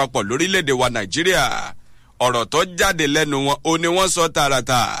aṣojú-ṣòfin àpapọ̀ lórílẹ̀-èdè wa Nàìjíríà ọ̀rọ̀ tó jáde lẹ́nu wọn ó ní wọ́n sọ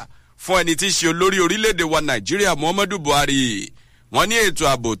tààràtà fún ẹni tí í ṣe olórí orílẹ̀-èdè wa Nàìjíríà Muhammadu Buhari wọ́n ní ètò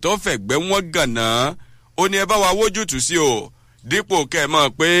ààbò tó fẹ̀gbẹ́ wọn gànà ó ní ẹ bá wa wójútùú sí o dípò kẹ́ ẹ mọ̀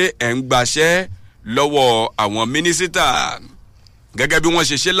pé ẹ̀ ń gbaṣẹ́ lọ́wọ́ àwọn mínísítà gẹ́gẹ́ bí wọ́n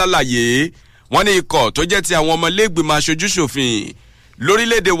ṣe ṣe lálàyé wọ́n ní ikọ̀ tó jẹ́ ti àwọn ọmọlẹ́gbìmọ̀ aṣojú-ṣòfin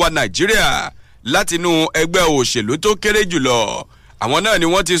lórílẹ̀‐èdè wa Nàìjíríà látinú ẹgbẹ́ òṣèlú tó kéré jùlọ àwọn náà ni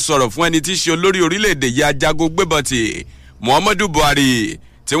wọ́n ti sọ̀rọ̀ fún ẹni tí í ṣe olórí orílẹ̀‐èdè yìí ajagun gbébọ̀tì Muhammadu Buhari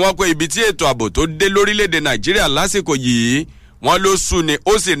tí wọ́n pé ibi tí ètò ààbò tó dé lórílẹ̀‐èdè Nàìjíríà lásìkò yìí wọ́n ló sú ni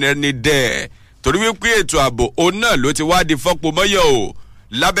ó sì ní dẹ̀ torí wípé ètò ààbò òun náà ló ti wá di fọ́pọ̀ mọ́yọ̀ o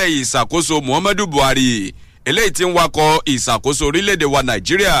lábẹ́ ìṣàkóso Muhammadu Buhari eléyìí tí ń wakọ̀ ìṣàkóso orílẹ̀-èdè wa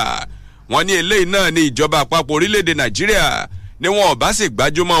Nàìjíríà wọ́n ní eléyìí náà ní ìjọba àpapọ̀ orílẹ̀-èdè Nàìjíríà ni wọn ò bá sì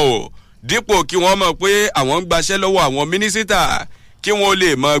gbájúmọ́ o dípò kí wọ́n mọ̀ pé àwọn ń gbaṣẹ́ lọ́wọ́ àwọn mínísítà kí wọ́n lè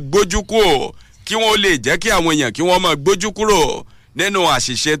mọ̀ gbójú kúrò kí wọ́n lè jẹ́ kí àwọn èèyàn kí wọ́n mọ̀ gbójú kúrò nínú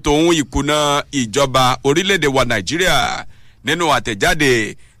àṣìṣe tòun ìkùnà ìjọba orílẹ̀-èdè wa Nàìjíríà nínú àtẹ̀jáde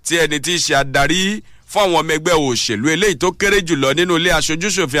tí ẹni tí í ṣe adarí fún àwọn ọmọ ẹgbẹ́ òṣèlú eléyìí tó kéré jùlọ nínú ilé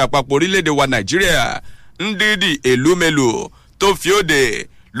aṣojú-ṣòfin àpapọ̀ orílẹ̀-èdè wa Nàìjíríà Ndidi Elumelu tó fi òde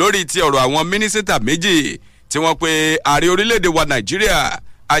lórí ti ọ̀rọ̀ àwọn mínísítà méjì tí wọ́n pe ààrẹ orílẹ̀-èdè wa Nàìjíríà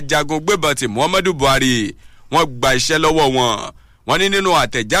ajagun gbébọn ti Muhammadu Buhari wọ́n gba iṣẹ́ lọ́wọ́ wọn wọ́n ní nínú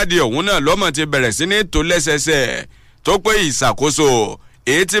àtẹ̀jáde ọ̀hún náà lọ́mọ ti bẹ̀rẹ̀ sí ní tó lẹ́sẹsẹ tó pé ìṣàkóso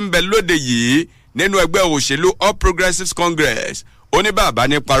èyí tí ń bẹ lóde yìí nínú ẹgbẹ́ òṣèlú All Progressives Congress oníbàbá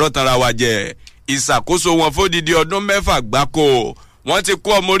ní parọ́ tanra wa jẹ ìṣàkóso wọn fódìdí ọdún 6 gbáko wọ́n ti kó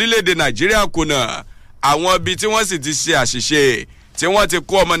ọmọ orílẹ̀-èdè Nàìjíríà kùnà àwọn ibi tí wọ́n sì ti ṣe àṣìṣe tí wọ́n ti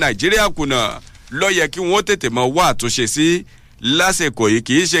kó ọmọ Nàìjíríà kùnà ló yẹ kí wọ́n tètè mọ wá àtúnṣe sí lásìkò yìí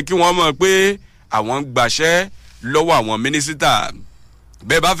kì í ṣe kí wọ́n mọ̀ pé àwọn ń gbaṣẹ́ lọ́wọ́ àwọn mínísítà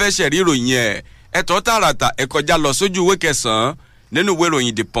bẹ́ẹ̀ bá fẹ́ ṣẹ̀rí ìròyìn ẹ̀tọ́ tààràtà ẹ kọjá lọ sójú ìwé 9 nínú ìwé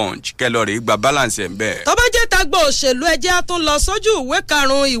ìròyìn The Punch kẹlọrì gba balance ẹ̀ ń bẹ́ẹ̀. tó bá jẹ́ tagbó òṣèlú ẹjẹ́ á tún lọ sójú ìwé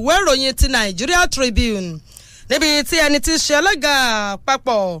 5 ìwé ìròyìn ti Nigeria Tribune níbi tí ẹni tí ṣe alága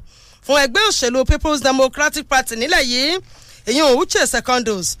àpapọ̀ fún ẹgbẹ́ òṣèlú People's Democratic Party nílẹ̀ yìí èyàn Uche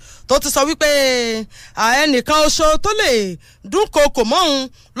Secondus tó ti sọ wípé ẹnìkan oṣù tó lè dúnkokò mọ́hun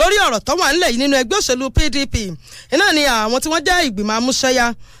lórí ọ̀rọ̀ tó wà nílẹ̀ yìí nínú ẹgbẹ́ òṣèlú PDP iná ni àwọn tí wọ́n jẹ́ ìgbìmọ̀ amúṣẹ́yá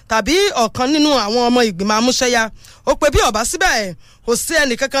tàbí ọ̀kan nínú àwọn ọmọ ìgbìmọ̀ amúṣẹ́yá ó pe bí ọ̀bá síbẹ̀ kò sí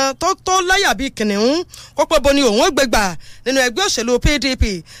ẹnìkankan tó láyà bíi kìnìún kó pé bo ni òun ó gbégbà nínú ẹgbẹ́ òṣèlú PDP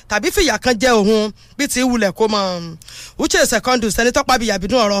tàbí fìyà kan jẹ òun bí ti wulẹ̀ kó mọ̀. Uche Secondus ẹni tọ́pá bíi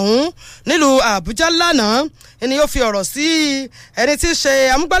yàbídún ọ̀rọ̀ ọ̀hún nílùú Àbújá lánàá ẹni yóò fi ọ̀rọ̀ sí ẹni tí í ṣe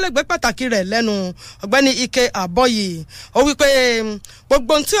amúgbálẹ́gbẹ̀ẹ́ pàtàkì rẹ̀ lẹ́nu ọ̀gbẹ́ni Ike Aboyi ó wí pé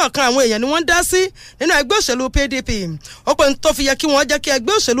gbogbo ohun tí ọ̀kan àwọn èèyàn ni wọ́n dá sí nínú ẹgbẹ́ òṣèlú PDP ó pé tó fi yẹ kí wọ́n jẹ́ kí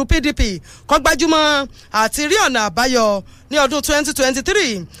ẹgbẹ́ òṣèlú PDP kó gbájúmọ́ àti rí ọ̀nà àbáyọ ní ọdún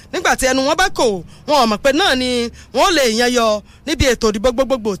 2023 nígbàtí ẹnu wọn bá kò wọn ò mọ̀ pé náà ni wọ́n lè yan yọ níbi ètò ìdìbò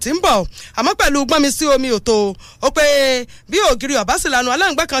gbogbogbò tí ń bọ̀ àmọ́ pẹ̀lú gbọ́nmi sí omi òtò ó pé bí ògiri ọ̀básìlànà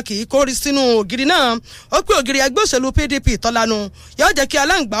aláǹgbá kan kì í kórí sínú ògiri náà ó pé ògiri ẹgbẹ́ òṣèlú PDP tọ́lanu yóò jẹ́ kí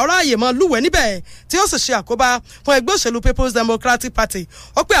aláǹgbá ọ̀rọ̀ àyè mọ́ lúwẹ̀ níbẹ̀ tí ó sì ṣe àkóbá fún ẹgbẹ́ òṣèlú People's Democratic Party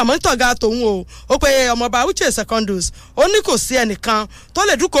ó pé àmọ́ ìtọ̀gá tòun o ó pé ọmọọba Uche Secondus ó ní kò sí ẹnìkan tó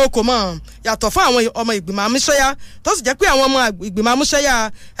lè dúnkòokò mọ́ yàtọ̀ fún àwọn ọmọ ìgbìmọ̀ amúṣẹ́yá tó sì jẹ́ pé àwọn ọmọ ìgbìmọ̀ amúṣẹ́yá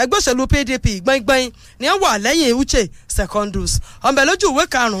ẹgbẹ́ òṣèlú PDP gbọ̀ngbọ̀n ni wọ́n wà lẹ́yìn Uche Secondus ọ̀nbẹ lójú ìwé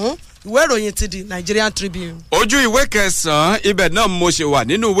karùn-ún ìwé ìròyìn ti di Nigerian Tribune. ojú ìwé kẹsàn-án ibẹ̀ náà mo ṣe wà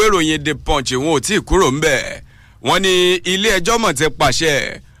nínú ìwé ìròyìn The Punch wọn ò tí ì kúrò ńbẹ̀ wọ́n ní ilé ẹjọ́ mọ̀ ti pàṣẹ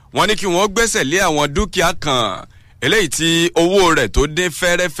wọ́n ní kí wọ́n gbẹ́sẹ̀ lé àwọn dúkìá kan eléyìí tí owó rẹ̀ tó dín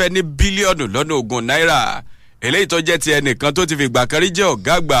fẹ́rẹ́fẹ́ ní bílíọ̀nù lọ́nà ogún náírà eléyìí tó jẹ́ ti ẹnìkan tó ti fi ìgbà kan rí jẹ́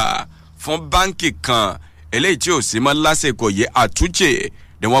ọ̀gá àgbà fún báǹkì kan eléyìí tí ò sí mọ́ lásìkò yìí Àtúnchè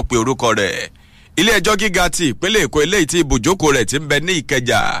ni wọ́n pe orúkọ rẹ̀ ilé ẹjọ́ gíga ti ìpínlẹ̀ Èkó eléyìí tí ibùjókòó rẹ̀ ti ń bẹ ní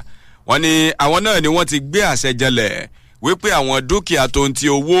Ìkẹjà wọ́n ní àwọn náà ni wọ́n ti gbé àṣẹ jẹlẹ̀ wípé àwọn dúkìá tó ń ti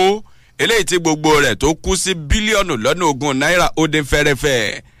owó eléyìí tí gbogbo rẹ̀ tó kú sí bílíọ̀nù lọ́nà ogún náírà ó dín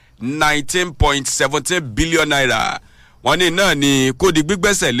fẹ́rẹ́fẹ́ 19.17 billion naira wọ́n ní náà ni kó di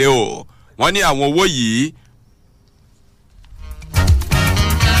gbígbẹ́sẹ̀ lé o wọ́n ní àwọn owó yìí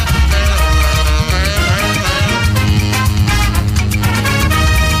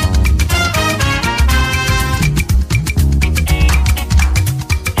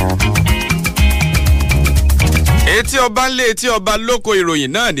etí ọba ńlé etí ọba lóko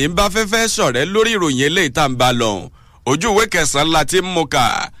ìròyìn náà ní bá fẹ́fẹ́ sọ̀rẹ́ lórí ìròyìn eléyìí tá ń bá lọ ojú ìwé kẹsàn-án la ti ń mú ká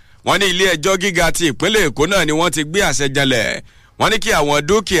wọ́n ní ilé ẹjọ́ gíga ti ìpínlẹ̀ Èkó náà ni wọ́n ti gbé àṣẹ jalẹ̀ wọ́n ní kí àwọn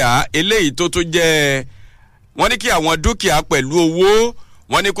dúkìá eléyìí tó tún jẹ́ wọ́n ní kí àwọn dúkìá pẹ̀lú owó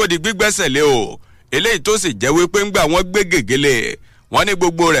wọ́n ní kó di gbígbẹ́sẹ̀ lé o eléyìí tó sì jẹ́ wípé ńgbà wọ́n gbé gègélé wọ́n ní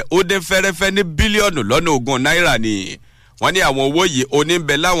gbogbo rẹ̀ ó dín fẹ́rẹ́fẹ́ ní bílíọ̀nù lọ́nà ogún náírà ni wọ́n ní àwọn owó yìí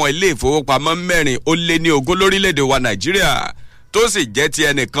oníbẹ̀ láwọn ilé ìfowópamọ́ 4 lórílẹ̀‐èdè wa Nàìjíríà tó sì jẹ́ ti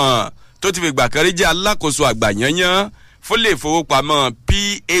ẹnìkan tó ti fi gbà kan rí jẹ́ alákòóso àgbà yányán fún ilé ìfowópamọ́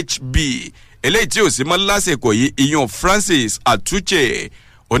PHB eléyìí tí ò sí mọ́ lásìkò yìí ìyún Francis Àtúnchè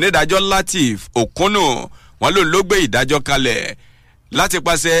onídàájọ́ Lateef Okunu wọ́n ló gbé ìdájọ́ kalẹ̀ láti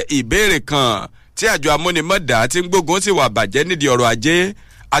pàṣẹ ìbéèrè kan tí àjọ amúnimọ̀dá tí ń gbógun ti wà bàjẹ́ nídìí ọrọ̀ ajé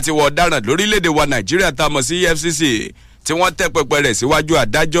àti wọ̀ ọ̀daràn lórílẹ̀‐èdè wa Nàìjíríà tá a mọ̀ sí EFCC tí wọ́n tẹ́ pẹpẹ rẹ̀ síwájú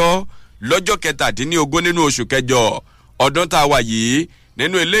adájọ́ lọ́jọ́ 17 nínú oṣù kẹjọ ọdún tá a wà yìí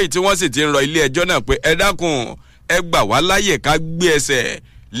nínú eléyìí tí wọ́n sì ti ń rọ ilé ẹjọ́ náà pé ẹ dákun ẹ gbà wá láyè ká gbé ẹsẹ̀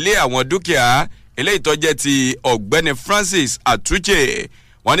lé àwọn dúkìá eléyìí tó jẹ́ ti ọ̀gbẹ́ni Francis Àtúnchè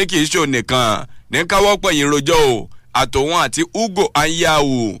wọ́n ní kì í ṣe nìkan ní káwọ́ pẹ̀yìn rojọ́ o àtòwọn àti Ugo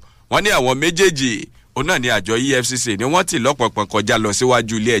Anyanwu wọ́n ní àwọn méjèèjì òun náà ní àjọ EFCC ni wọ́n ti lọ́pọ̀pọ̀ kọjá lọ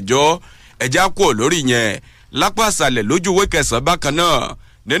síwájú ilé ẹjọ́ ẹjá kúrò lórí yẹn lápá àṣàlẹ̀ lójú ìwé kẹsàn-án bákan náà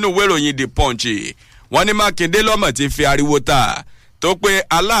nínú ìwé ìròyìn The Punch wọ́n ní Mákindé lọ́mọ̀ ti fi ariwo ta tó pé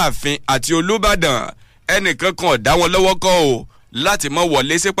Aláàfin àti Olúbàdàn ẹnìkan kan dá wọn lọ́wọ́ kọ́ o láti mọ́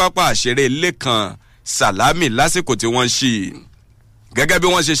wọlé sí pápá àṣeré Lẹ́kan Sàlámì lásìkò tí wọ́n ń ṣí gẹ́gẹ́ bí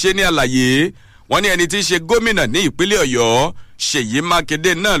wọ́n ṣe ṣe ní àlàyé wọ́n ní ẹni tí í ṣe gómìnà ní ìpínlẹ̀ Ọ̀yọ́ Ṣèyí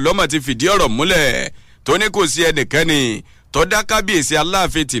Mákindé náà lọ́mọ̀ ti fìdí ọ̀rọ̀ múlẹ̀ tó ní kò sí ẹnìkẹ́ni tó dá kábíyèsí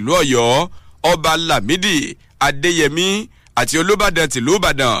Aláàfin tìlú Ọ̀yọ́ Ọba Lámídì Adéyẹmí àti Olúbàdàn tìlú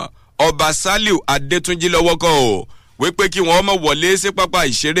Ìbàdàn Ọba Sàlíù Adétúnjí lọ́wọ́ kọ́ o wípé kí wọ́n mọ̀ wọlé sí pápá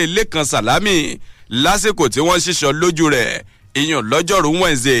ìṣeré Lẹ́kan Sàlámì lásìkò tí wọ́n ṣíṣọ lójú rẹ̀ ìyàn lọ́jọ́rú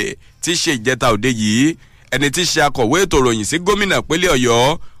Wednesday tí ṣe ìjẹta òde yìí ẹni tí ṣe akọ̀wé ètò ìròyìn sí gómìnà pínlẹ̀ Ọ̀yọ́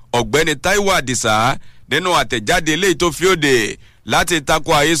Ọ̀gbẹ́ni Táíwò Àdìsá nínú àtẹ̀jáde eléyìí tó fi òde láti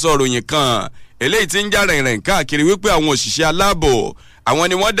takò àhesọ ìròyìn kan eléyìí tí ń já rìnrìn káàkiri wípé àwọn òṣìṣẹ́ aláàbò àwọn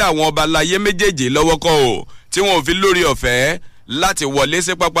ni wọ́n dá àwọn ọba aláyé méjèèjì lọ́wọ́ kọ́ o tí wọ́n ò fi lórí ọ̀fẹ́ láti wọlé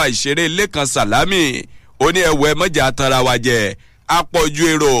sí pápá ìṣeré Lẹ́kan Sàlámì ó ní ẹ̀wẹ̀ mọ́jà tanra wa jẹ àpọ̀jù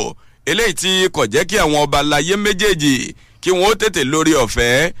èrò eléyìí tí kò jẹ́ kí àwọn ọba láyé méjèèjì kí wọ́n ó tètè lórí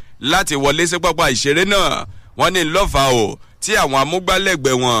ọ̀fẹ́ láti wọlé sí pápá ìṣeré náà wọ́n ní lọ́fà o tí àwọn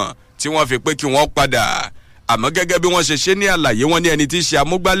amúgbálẹ́gbẹ̀ẹ́ wọn tí wọ́n fi pé kí wọ́n padà àmọ́ gẹ́gẹ́ bí wọ́n ṣe ṣe ní àlàyé wọn ní ẹni tí í ṣe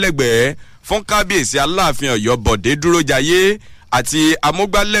amúgbálẹ́gbẹ̀ẹ́ fún kábíyèsí aláàfin ọ̀yọ́ bọ̀dé dúrójayé àti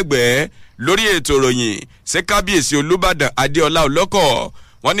amúgbálẹ́gbẹ̀ẹ́ lórí ètò ìròyìn sí kábíyèsí olúbàdàn adéọlá ọlọ́kọ̀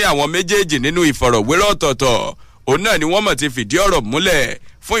wọ́n ní àwọn méjèèjì nínú ìfọ̀rọ̀wérọ̀ ọ̀tọ̀ọ̀tọ̀ òun náà ni wọ́n mọ̀ ti fìdí ọ̀rọ̀ múlẹ̀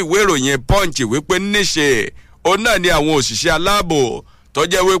fún ìwé ìròyìn punch wípé níṣe òun náà ni àwọn òṣìṣẹ́ aláàbò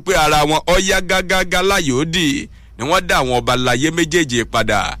tọ́jẹ́ wípé ara wọn ọ̀yá gágágá láyò dì ni wọ́n dá àwọn ọba láyé méjèèjì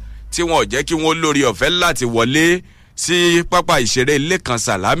padà tí wọn ò jẹ́ kí wọ́n lórí ọ̀fẹ́ láti wọlé sí pápá ìṣeré Lẹ́kan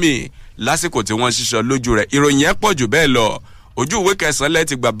Sàlámì lásìkò tí wọ́n ṣiṣọ́ lójú rẹ̀ ìròyìn yẹn pọ̀ jù bẹ́ẹ̀ lọ ojú ìwé kẹsàn-án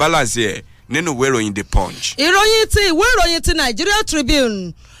lẹ́ẹ̀tì gba balance ẹ̀ nínú ìwé ìròyìn The Punch. ìròyìn ti ìwé ìròyìn ti Nigeria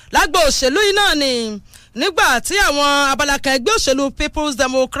Tribune lágbo òṣèlú yìí náà ni nígbà tí àwọn abala kan ẹgbẹ́ òṣèlú People's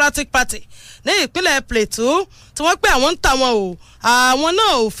Democratic Party ní ìpínlẹ̀ Plateau tí wọ́n pé àwọn ń ta wọn o àwọn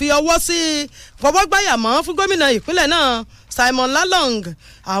náà ò fi ọwọ́ sí fọwọ́gbáyà mọ́ fún gómìnà ìpínlẹ̀ náà Simon Lalong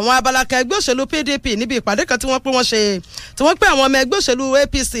àwọn abala kan ẹgbẹ́ òṣèlú PDP níbi ìpàdé kan tí wọ́n pé wọ́n ṣe tí wọ́n pé àwọn ọmọ ẹgbẹ́ òṣèlú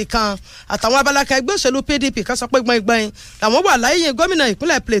APC kan àtàwọn abala kan ẹgbẹ́ òṣèlú PDP kan sọ pé gbọ̀ngbọ̀n làwọn wà láyé gómìnà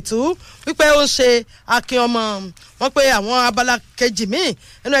ìpínlẹ̀ Plateau wípé ó ń ṣe akin ọmọ wọ́n pé àwọn abala kejì míì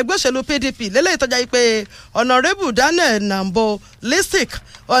nínú ẹgbẹ́ òṣèlú PDP lélẹ́yìí tọ́já yìí pé Honourable Daniel Nambo Lisik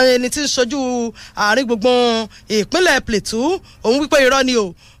ẹni tí ń ṣojú àárín gbùngbùn ìpínlẹ̀ Plateau òun wípé irọ́ ni o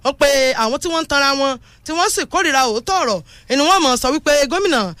wọ́n pé àwọn tí wọ́n ń tanra wọn tí wọ́n sì kórìíra òótọ́ ọ̀rọ̀ inú wọn mọ̀ sọ wípé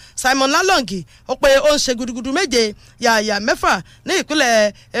gómìnà Simon Lalong ó pé ó ń ṣe gudugudu méje yàyà mẹ́fà ní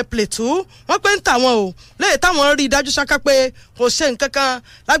ìpínlẹ̀ Plateau wọ́n pé ń tà wọn o léè táwọn rí i dájú ṣáká pé kò ṣe nǹkan kan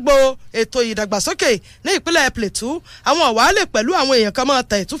lágbo ètò ìdàgbàsókè ní ìpínlẹ̀ Plateau àwọn ọ̀wálè pẹ̀lú àwọn èèyàn kan máa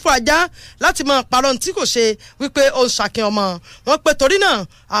tẹ̀ ìtúfọ̀ ajá láti máa parọ́ tí kò ṣe wípé ó ń ṣàkíyàn ọmọ wọn pé torí náà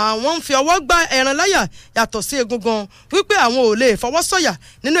àwọn ń fi ọwọ́ gbá ẹran láyà yàtọ̀ sí egungun wípé àwọn ò lè fọwọ́ sọ̀yà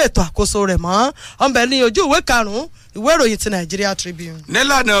nínú ètò àkóso rẹ̀ mọ́ ọ̀nbẹ ní ojú ìwé karùn-ún ìwé ìròyìn ti Nigeria Tribune.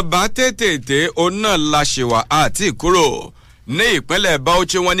 nílànà bá tètè òun náà la ṣe wà àti kúrò ní ìpínlẹ̀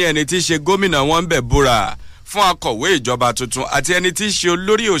Bauchi wọn ní ẹni tí í ṣe gómìnà wọn ń bẹ̀ búra fún akọ̀wé ìjọba tuntun àti ẹni tí í ṣe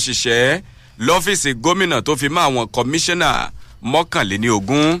olórí òṣìṣẹ́ lọ́fíìsì gómìnà tó fi mọ́ àwọn kọmíṣánná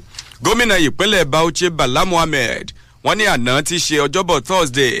 21 gómìnà ìpínlẹ̀ Bauchi Bala Mohammed wọ́n ní àná tí í ṣe ọjọ́bọ̀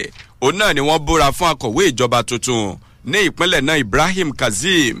Thursday òun náà ni wọ́n búra fún akọ̀wé ìjọba tuntun ní ìpínlẹ̀ náà Ibrahim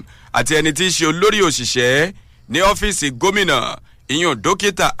Kazeem àti ẹni tí í ṣe olórí òṣìṣẹ́ ní ọ́fíìsì gómìnà ìyún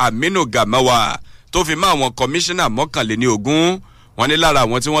dókítà Aminu Gamawa tó fi mọ́ àwọn kọmíṣánná 21 wọ́n ní lára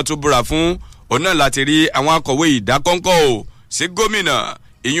àwọn tí wọ́n tún búra fún òun náà láti rí àwọn akọ̀wé ìdákọ́ńkọ́ ò sí gómìnà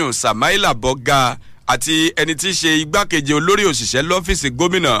ìyún Samaila Bọ́gà àti ẹni tí í ṣe igbákejì olórí òṣìṣẹ́ lọ́fíìsì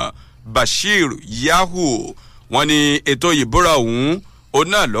gómìnà Bashir Yahu wọ́n ní ètò ìbúra ọ̀hún òun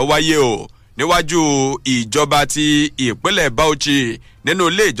náà ló wáyé o níwájú ìjọba ti ìpínlẹ̀ Bauchi nínú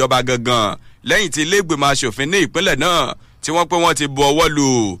ilé ìjọba gangan lẹ́yìn tí ilé ìgbìmọ̀ aṣòfin ní ìpínlẹ̀ náà tí wọ́n pé wọ́n ti bu ọwọ́ lù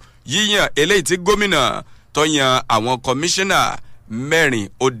yíyàn eléyìí tí gómìnà tó yan àwọn kọmíṣánná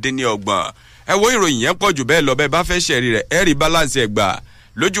 26. ẹ wo ìròyìn yẹn pọ̀ jù bẹ́ẹ̀ lọ bẹ́ẹ̀ bá fẹ́ ṣẹ̀rí rẹ̀ ẹ rí balance ẹ̀ gbà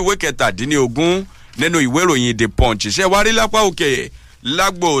lójú ìwé 17 nínú ìwé ìròyìn The Punch ṣe wá rí lápá òkè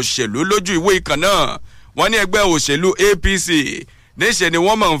lágbo òṣèlú lójú ìwé ìkan náà wọ́n ní ẹgbẹ́ òṣèlú APC níṣẹ́ ni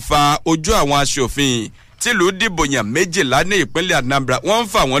wọ́n máa ń fa ojú àwọn aṣòfin tìlú dìbò yàn 12 ní ìpínlẹ̀ Anambra wọ́n ń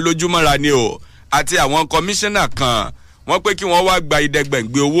fà wọ́n lójúmọ́ra ni o àti àwọn kọmíṣánná kan wọ́n pé kí wọ́n wá gba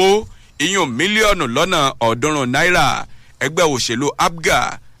ìdẹ́gbẹ̀ngbẹ̀ owó iyùn mílíọ̀nù lọ́nà 300 náírà ẹgbẹ́ òṣèlú APGA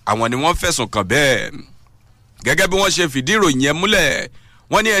àwọn ni wọ́n fẹ̀sùn kàn bẹ́ẹ̀ gẹ́gẹ́ bí wọ́n ṣe fìdí ìròyìn yẹn múlẹ̀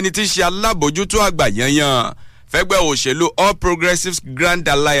wọ́n ní ẹni tí í ṣe alábòjútó àgbà yanyan fẹ́gbẹ́ òṣèlú All Progressives Grand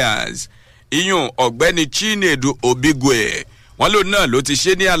Alliance iyùn ọ̀gbẹ́ni Chinedu Obigwe wọ́n lòun náà ló ti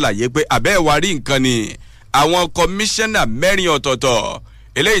ṣe ní àlàyé pé àbẹ́ ìwà rí nǹkan ni àwọn kọmíṣánná 4 ọ̀tọ̀ọ̀tọ̀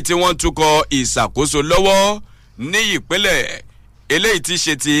eléyìí tí wọ́n tukọ̀ ìṣàkóso lọ́wọ́ ní ìpínlẹ̀ eléyìí tí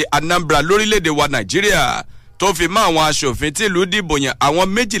ṣe ti Anambra lórílẹ̀‐èdè wa Nàìjíríà tó fi mọ́ àwọn aṣòfin tìlú dìbò yàn àwọn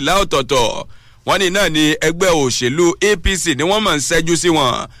 12 ọ̀tọ̀ọ̀tọ̀ wọ́n ní náà ni ẹgbẹ́ òṣèlú APC ni wọ́n máa ń ṣẹ́jú sí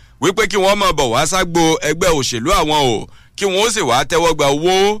wọn wípé kí wọ́n máa bọ̀ wá ságbo ẹgbẹ́ òṣèlú àwọn o kí wọ́n ó sì wá tẹ́wọ́ gba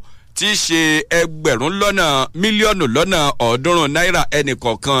owó tí í ṣe mílíọ̀nù lọ́nà 300 náírà ẹnì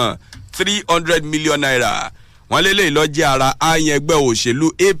kọ̀ọ̀kan 300 million naira wọ́n lélẹ́yìn lọ jẹ́ ara àyàn ẹgbẹ́ òṣèlú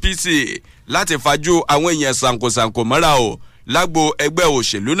APC láti fajú àwọn èèyàn sànkosànko mọ́ra o lágbo ẹgbẹ́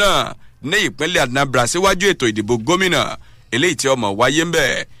òṣèlú náà ní ìpínlẹ̀ Anambra síwájú ètò ìdìbò gómìnà eléyìí tí ọmọ wáyé ń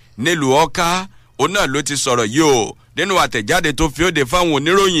bẹ̀ nílùú Ọ̀ká òun náà ló ti sọ̀rọ̀ yìí o nínú àtẹ̀jáde tó fi òde fáwọn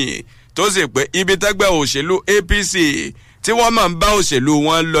oníròyìn tó sì pé ibi tẹ́gbẹ́ òṣèlú APC tí wọ́n máa ń bá òṣèlú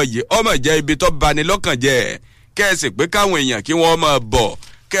wọn lọ yìí ọmọ jẹ́ ibi tó bani lọ́kàn jẹ́ kẹ́ẹ̀sì pé káwọn èèyàn kí wọ́n máa bọ̀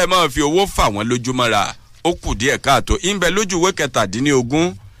kẹ́ẹ̀ máa fi owó fà wọ́n lójúmọ́ra ó kù díẹ̀ káàtó ìbẹ̀ lójú ìwé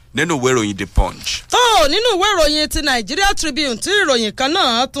 17 nínú ìwé ìròyìn The Punch. tó nínú ìwé ìròyìn ti Nigeria Tribune tí ìròyìn kan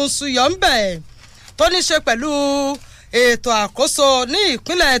náà tún súyọ ń bẹ̀ tó ní ṣe pẹ̀lú ètò àkóso ní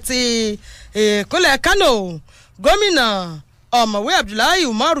ìpínlẹ̀ Kano gómìnà ọ̀mọ̀wé Abdullahi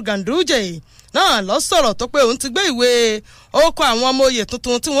Umaru Ganduje náà lọ sọ̀rọ̀ tó pé òun ti gbé ìwé orúkọ àwọn ọmọ oyè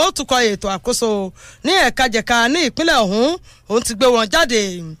tuntun tí wọ́n tún kọ ètò àkóso ní ẹ̀ka-jẹ̀ka ní ìpínlẹ̀ ọ̀hún òun ti gbé wọn jáde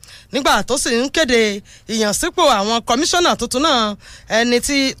nígbà tó sì ń kéde ìyànsípò àwọn kọmíṣánná tuntun náà ẹni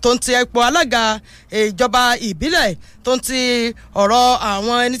tí tó ń ti ipò alága ìjọba ìbílẹ̀ tó ń ti ọ̀rọ̀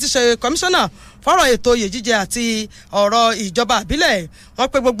àwọn ẹni tí ṣe kọmíṣánná fọ́rọ̀ ètò oyè jíjẹ àti ọ̀rọ̀ ìjọba àbílẹ̀ wọ́n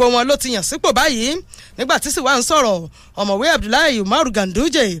pé gbogbo wọn ló ti yàn sípò báyìí nígbà tí sì wá ń sọ̀rọ̀ ọ̀mọ̀wé Abdullahi Umaru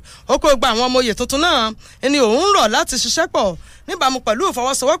Ganduje ó kó gba àwọn ọmọ oyè tuntun náà ẹni òun rọ̀ láti ṣiṣẹ́ pọ̀ níbàámu pẹ̀lú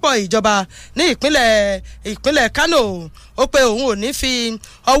ìfọwọ́sowọ́pọ̀ ìjọba ní ìpínlẹ̀ Kano ó pé òun ò ní fi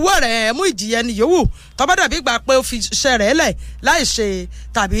ọwọ́ rẹ̀ mú ìjìyà ẹni yòówù tó bá dàbí gbà pé ó fi iṣẹ́ rẹ̀ lẹ̀ láì ṣe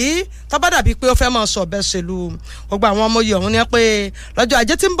tàbí tó bá dàbí pé ó fẹ́ máa sọ̀bẹ ṣèlú gbogbo àwọn ọmọ oyè ọ̀hún ni pé lọ́jọ́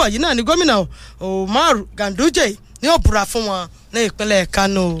ajé tí ń bọ̀ yìí náà ni gómìnà Umaru Ganduje ní ó búra fún wọn ní ìpínlẹ̀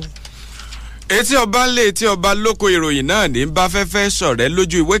Kano. etí ọba ńlẹ̀ etí ọba lóko ìròyìn náà ní bá fẹ́fẹ́ sọ̀rẹ́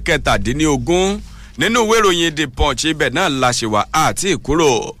lójú ìwé 17 nínú ìwé ìròyìn The Punch ibẹ̀ náà la ṣe wà àti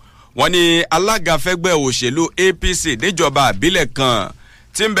ìkúrò wọ́n ní alága fẹ́gbẹ́ òṣèlú APC níjọba àbílẹ̀ kan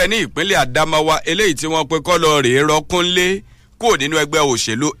tí ń bẹ ní ìpínlẹ̀ Adamawa eléyìí tí wọ́n pe kọ́ lọ rèé rọ́kúnlé kúrò nínú ẹgbẹ́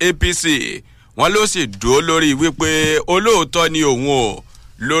òṣèlú APC wọ́n ló sì dúró lórí wípé olóòótọ́ ni òun o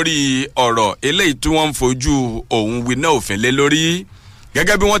lórí ọ̀rọ̀ eléyìí tí wọ́n ń fojú òun winá òfin lé lórí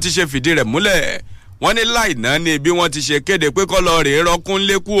gẹ́gẹ́ bí wọ́n ti ṣe fìdí rẹ̀ múlẹ̀ wọ́n ní láìná ni bí wọ́n ti ṣe kéde pé kọ́ lọ rèé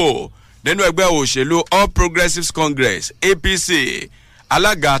rọ́kúnlé kúò nínú ẹgbẹ́ òṣèlú All Progressives Congress APC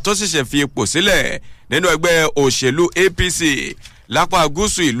alága tó ṣẹ̀ṣẹ̀ fi ipò sílẹ̀ nínú ẹgbẹ́ òṣèlú APC lápá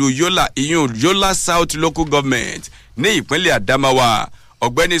gúúsù ìlú Yola iyun Yola South Local Government ní ìpínlẹ̀ Adamawa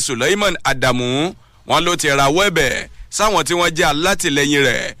ọ̀gbẹ́ni Suleiman Adamu wọn ló ti rawọ́ ẹ̀bẹ̀ sáwọn tí wọ́n jẹ́ alátìlẹyìn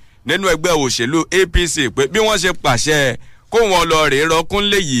rẹ̀ nínú ẹgbẹ́ òṣèlú APC pé bí wọ́n ṣe pàṣẹ kó wọn lọ rèé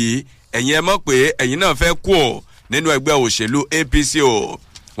rọ́kúnlé yìí ẹ̀yin ẹ mọ̀ pé ẹ̀yin náà fẹ́ kú ò nínú ẹgbẹ́ òṣèlú APC o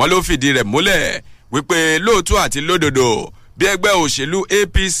wọ́n ló fìdí rẹ̀ múlẹ̀ wípé lóòótọ́ àti lódodo bí ẹgbẹ́ òṣèlú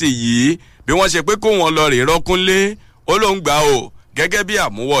APC yìí bí wọ́n ṣe pé kó wọn lọ rèé rọ́kúnlé ó ló ń gbà o gẹ́gẹ́ bí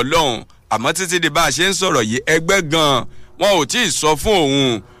àmúwọ̀ Ọlọ́run àmọ́ títí di bá a ṣe ń sọ̀rọ̀ yìí ẹgbẹ́ gan wọn ò tí ì sọ fún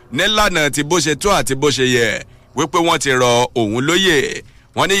òun nílànà tí bó ṣe tó àti bó ṣe yẹ wípé wọ́n ti rọ òun lóyè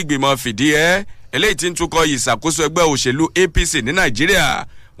wọ́n ní ìgbìmọ̀ fìdí ẹ́ eléyìí tí ń túkọ̀ ìṣàkóso ẹgbẹ́ òṣèlú APC ní Nàìjíríà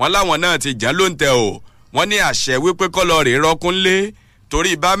wọ́n láwọn náà ti jà lóǹtẹ̀ o wọ́n ní àṣẹ wípé kó lọ rèé rọ́kúnlé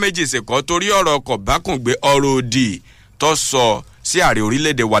torí bá méjì ṣèkọ́ torí ọ̀rọ̀ ọkọ̀ bákùngbé ọ̀rọ̀ òdì tó sọ sí ààrẹ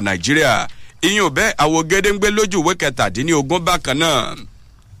orílẹ̀-èdè wa Nàìjíríà ìyún bẹ́ẹ̀ àwògedengbe lójú ìwé 17 bákan náà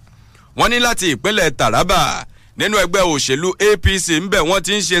wọ́n ní láti ìpínlẹ̀ Taraba nínú ẹgbẹ́ òṣèlú APC ń bẹ̀ wọ́n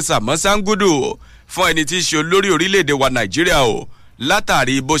ti ń ṣe sàmọ́sángúdù fún ẹni tí í ṣe olórí orílẹ̀-èdè wa Nàìjíríà o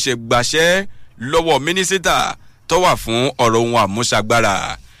látàrí bó ṣe gbàṣẹ́ lọ́wọ́ mínísítà tó wà fún ọ̀rọ̀ ohun àmúṣagbára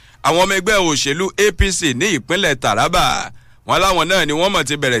àwọn ọmọ ẹgbẹ́ òṣèlú APC ní ìpínlẹ̀ Taraba wọn láwọn náà ni wọ́n mọ̀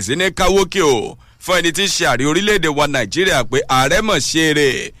ti bẹ̀rẹ̀ sí ní káwókè o fún ẹni tí í ṣe ààrẹ orílẹ̀-èdè wa Nàìjíríà pé ààrẹ mọ̀ ṣe eré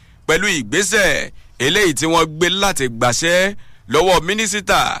pẹ̀lú ìgbésẹ̀ eléyìí tí wọ́n gbé láti gbàṣẹ́ lọ́wọ́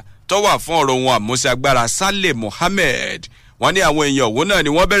mínísítà tó wà fún ọ̀rọ̀ ohun àmúṣagbára Saleh Mohammed wọ́n ní àwọn èèyàn òun náà ni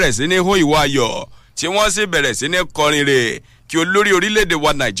wọ́n bẹ̀rẹ̀ sí ní hó ìwà ayọ̀ tí wọ́n sì bẹ̀rẹ̀ sí ní kọrin rè kí olórí orílẹ̀-èdè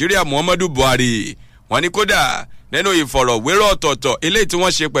wa Nàìjíríà Muhammadu Buhari wọ́n ní kódà nínú ìfọ̀rọ̀wérọ̀ ọ̀tọ̀ọ̀tọ̀ eléyìí tí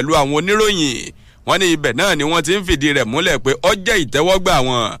wọ́n ṣe pẹ̀lú àwọn oníròyìn wọ́n ní ibẹ̀ náà ni wọ́n ti ń fìdí rẹ̀ múlẹ̀ pé ó jẹ́ ìtẹ́wọ́gbà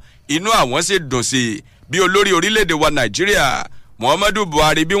wọn inú àwọn sì dùn sí bí olórí orílẹ̀-èdè wa Nàìjíríà Muhammadu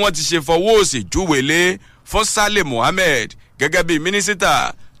Buhari bí wọ́n ti ṣe fọwọ́ òsì júwèlé fún Saleh Mohammed gẹ́gẹ́ bí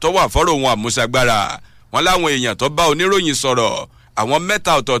mínísítà tó wà fọ́rọ̀ ohun àmúṣagbára wọn láwọn èèyàn tó bá oníròyìn sọ̀rọ̀ àwọn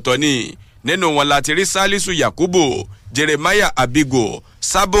mẹ́ta ọ̀tọ̀ọ̀tọ̀ ni nínú wọn láti rí Salisu Yakubu Jeremiah Abigo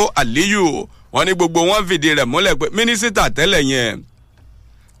Sabo Aliyu wọn ní gbogbo wọn fìdí rẹ̀ múlẹ̀ pé mínísítà tẹ́lẹ̀ yẹn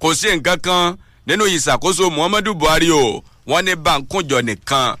kò sí nǹkan kan nínú ìṣàkóso Muhammadu Buhari o wọn ní Bánkúnjọ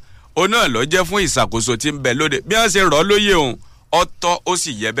nìkan ó náà lọ jẹ́ fún ìṣàkóso tí ń bẹ lóde bí wọ́n ṣe rọ̀ lóyè òun ọ̀tọ̀ ó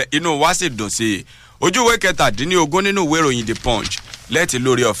sì yẹ bẹ́ẹ̀ inú wa sì dùn sí i ojúwé 17 nínú ìwé ìròyìn The Punch lẹ́ẹ̀tì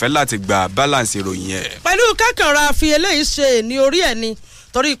lórí ọ̀fẹ́ láti gba balance ìròyìn ẹ̀. pẹ̀lú kákànra fi eléyìí ṣe ní orí ẹ̀ ni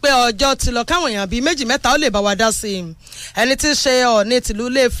torí pé ọjọ́ ti lọ káwọn èèyàn bíi 2-3 ó lè bá wa dá sí i ẹni tí ń ṣe Ọọ̀ni tìlú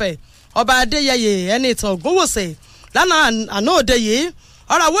Ilé-Ifẹ̀ ọba Adéyẹyè ẹni ìtàn Ògúnwùsì lánàá àná òde yìí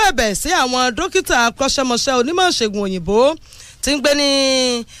ọ̀rọ̀ àwọ̀ ẹ̀bẹ̀ sí àwọn dókítà akọ́ṣẹ́mọṣẹ́ onímọ̀ ìṣègùn òyìnbó tí ń gbé ní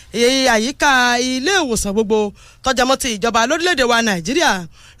àyíká ilé ìwòsàn gbogbo tọ́jàmọ́ ti ìjọba lórílẹ̀‐èdè wa Nàìjíríà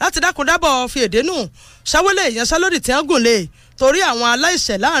láti dákúndábọ̀ fi èdè nù ṣàwọlé ìyanṣẹ́lódì tí wọ́n gùn lé torí àwọn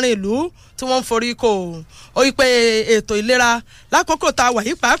aláìṣẹ̀ láàrin ìlú tí wọ́n ń forí kò ó yí pé ètò ìlera lákòókò tá a wà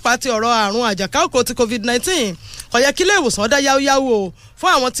yí pàápàá ti ọ̀rọ̀ àrùn àjàkálùkò ti COVID-19 kò yẹ kí ilé ìwòsàn dá yáwóyáwó fún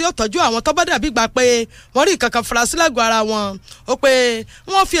àwọn tí ó tọ́jú àwọn tó bá dàbí gbà pé wọ́n rí kankan farasí lágọ̀ọ́ ara wọn ó pé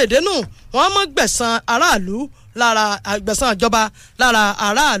wọ́n fi èdè nù wọ́n mọ́ gbẹ̀san aráàlú lára àgbẹ̀san ìjọba lára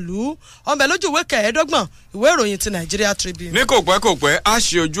aráàlú ọmọ ẹ̀ lójú ìwé kẹẹ̀ẹ́dọ́gbọ̀n ìwé ìròyìn ti Nigeria Tribune. ní kò pẹ́ a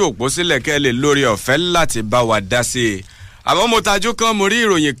ṣe ojú òpó sílẹ̀ kẹ́ lè lórí ọ̀fẹ́ láti bá wa dá sí i àmọ́ mo tajú kan mo rí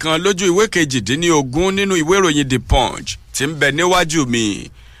ìròyìn kan lójú ìwé 18 nínú ìwé ìròyìn The Punch tí ń bẹ níwájú mi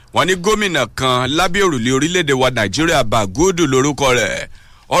wọ́n ní gómìnà kan lábẹ́ òrùlé orílẹ̀-èdè wa Nàìjíríà Bagudu lórúkọ rẹ̀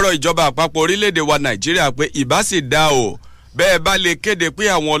ọ̀rọ̀ ìjọba àpapọ̀ orílẹ̀-èdè wa Nàìjíríà pé ìbá sì dá o bẹ́ẹ̀ bá lè kéde pé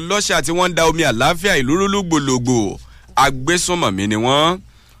àwọn ọlọ́ṣà tí wọ́n ń da omi àláfíà ìlú rúlú gbòlògbò agbésùnmọ̀mí ni wọ́n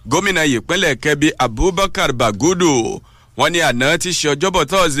gómìnà ìpínlẹ̀ Kebbi Abubakar Bagudu wọ́n ní àná tí ṣe ọjọ́bọ̀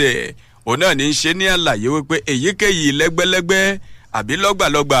tọ́sẹ̀ òun náà ní í ṣe ní àlàyé wípé èyíkéyìí lẹ́gbẹ́lẹ́gbẹ́ àbí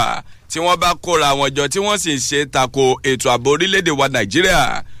lọ́gbàlọ́gbà tí wọ́n bá kóra wọn jọ tí wọ́n sì ń ṣe tako ètò ààbò orílẹ̀-èdè wa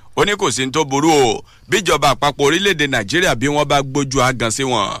Nàìjíríà ó ní kò sí ní tó burú o bíjọba àpapọ̀ orílẹ̀-èdè Nàìjíríà bí wọ́n bá gbójú àgàn sí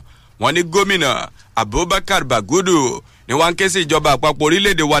wọn wọ́n ní gómìnà Abubakar Bagudu ni wọ́n ń ké sí ìjọba àpapọ̀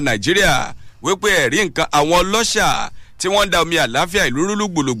orílẹ̀-èdè wa Nàìjíríà wípé ẹ̀rí nǹkan àwọn ọlọ́ṣà tí wọ́n ń da omi àláfíà ìlú rúlú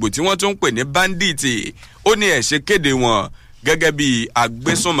gbòlògbò tí wọ́n tún ń pè ní báńdíìtì ó ní ẹ̀ ṣe kéde wọn gẹ́gẹ́ bí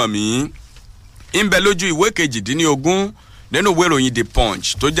agbésùnmọ̀mí ń bẹ lójú ìwé 18 nínú ìwé ìròyìn The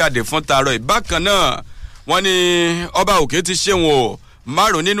Punch tó jáde fún taarọ̀ ìbákan náà wọ́n ní ọba òkè ti ṣe wọn o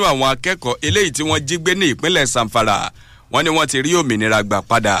 5 nínú àwọn akẹ́kọ̀ọ́ eléyìí tí wọ́n jí gbé ní ìpínlẹ̀ Zamfara wọ́n ní wọ́n ti rí òmìnira gbà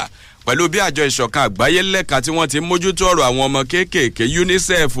padà pẹ̀lú bí àjọ ìṣọ̀kan àgbáyé lẹ́ka tí wọ́n ti mójútó ọ̀rọ̀ àwọn ọmọ kéékèèké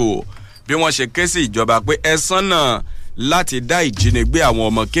UNICEF bí wọ́n ṣe ké sí ìjọba pé ẹ̀san náà láti dá ìjínigbé àwọn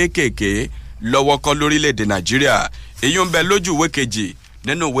ọmọ kéékèèké lọ́wọ́ kọ́ lórílẹ̀‐èdè Nàìjíríà èyí ń bẹ lójú ìwé 2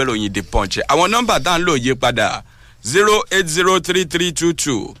 nínú ìwé ìròyìn The Punch àwọn nọ́mbà tá ń lò yí padà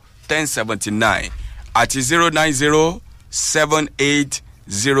 08033221079 àti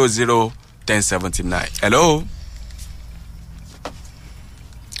 09078001079. Hello.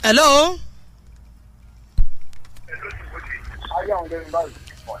 Hello.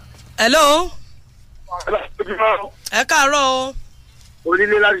 Hello. Ẹ káàárọ̀ o.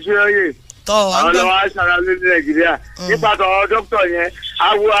 Onílé láti ṣe ọyẹ. Tọ́ àwọn lọ́wọ́ aṣara ní Nàìjíríà. Nípa tọ̀rọ̀ dókítà yẹn,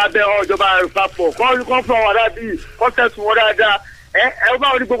 awo abẹ́ ọjọba àpapọ̀, kọ́ fún wọn dábì, kọ́ tẹ̀sùn wọn dáadáa. Ẹ bá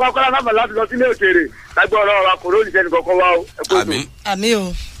wọn ní gbogbo akọ́lá náà láti lọ sílé òkèèrè. Lágbó ọ̀rọ̀ wa kò lóòlì sẹ́ni kọ̀ọ̀kan wá o. Àmín. Àmín o.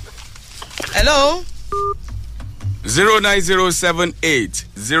 Hello.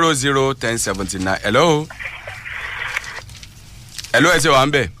 09078001079. Hello. Hello ẹ ti wà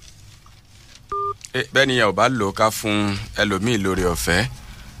ń bẹ̀. Bẹ́ẹ̀ ni yẹn ò bá lò ká fún ẹlòmíì lórí ọ̀fẹ́.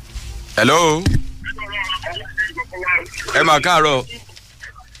 Hello. Ẹ mà káàárọ̀.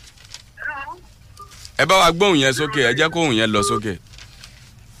 Ẹ bá wa gbóhùn yẹn sókè, ẹ jẹ́ kóhùn yẹn lọ sókè.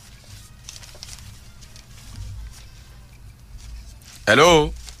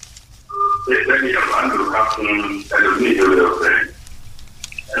 Hello.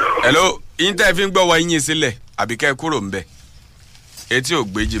 Hello. Yín tẹ́ fi ń gbọ́ wa yín sílẹ̀ àbí kẹ́ kúrò ń bẹ̀. Etí ò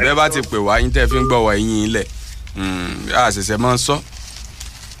gbèjì bẹ́ẹ̀ bá ti pè wá yín tẹ́ fi ń gbọ́ wa yín ilẹ̀. Àṣẹ̀ṣẹ̀ máa ń sọ.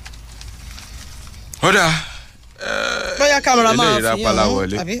 Ọ̀dà. Bóyá kámẹ́rà máa fi hàn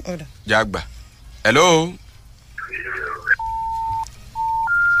àbí ọ̀dà. Jágbà. Hello.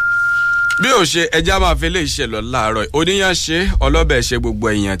 Bí o ṣe ẹja máa fi lè ṣe lọ láàárọ̀ oníyàn ṣe ọlọ́bẹ̀ ṣe gbogbo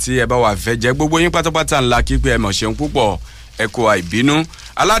èèyàn tí ẹ bá wà fẹ́ jẹ́ gbogbo yín pátápátá ńlá kí pé ẹ mọ̀ ṣeun púpọ̀ ẹ kò àìbínú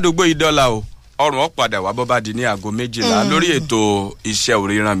aládùúgbò ìdọ́là o ọrùn ọ̀padà wà bọ́ bá di ní aago 12 lórí ètò iṣẹ́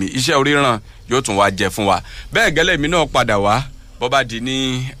oríran mi iṣẹ́ oríran yóò tún wá jẹ fún wa bẹ́ẹ̀ gẹ́lẹ́ mi náà padà wá bọ́ bá di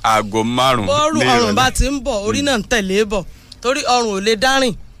ní aago 5. bọ́ọ̀rù ọrùn bá ti ń bọ̀ orí náà ń tẹ̀lé bọ̀ torí ọrùn ò lè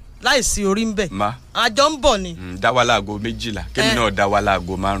dárìn láìsí orí ń bẹ̀. àjọ ń bọ̀ ni. dáwà láago 12 kémi náà dáwà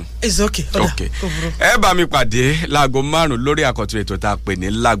láago 5. it's okay. okay. ẹ bá mi pàdé láago 5 lórí àkọ́tún ètò tá a pè ní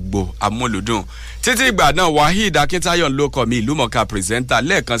lágbo amúlùdùn títí ìgbà náà Waheed Akintayo ló kọ mi ìlúmọ̀ọ́ká pírẹsẹ́ńtà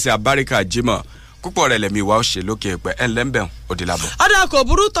lẹ́ẹ̀kan sí Abáríkà Jimoh púpọ̀ rẹ̀ lẹ́mi ìwà òṣè lókè ẹ̀pẹ́ ẹ̀ ńlẹ́ńbẹ̀hùn òdìlábọ̀. ọ̀dà kò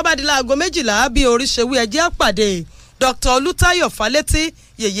burú tó bá di láago 12 bí orí ṣe wí ẹjẹ́ àpàdé Dr. Olútáyọ̀ Fálétí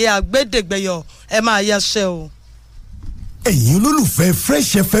yèyé àgbédègbèyọ̀ ẹ máa yáṣẹ́ o. ẹ̀yin olólùfẹ́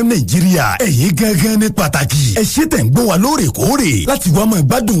Fresh FM Nàìjíríà ẹ̀yin gangan ní pàtàkì ẹ ṣé tẹ̀ ń gbọ́ wa lóòrèkóòrè láti wá máa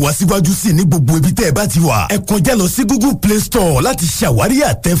gbádùn wa síwájú sí ní gbogbo ibi tẹ́ ẹ bá ti wà ẹ kọjá lọ sí Google Play Store láti ṣàwárí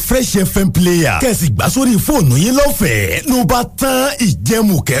àtẹ Fresh FM Player kẹ́sì gbà sórí fóònù yín lọ́fẹ̀ẹ́ ló bá tán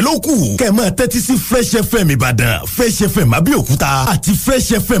ìjẹmùkẹ́ ló kù kẹ́ máa tẹ́tí sí Fresh FM Ìbàdàn Fresh FM Abẹ́òkúta àti Fresh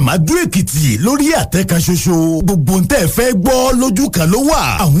FM Adó-Èkìtì lórí àtẹ kan ṣoṣo gbogbo ń tẹ́ ẹ fẹ́ gbọ́ lójú kan ló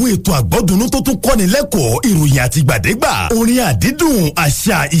wà àwọn ètò àgbọ́dúnú tó tún kọ́ni lẹ́kọ̀ọ́ ìròyìn àtìgbàdégbà orin àdídùn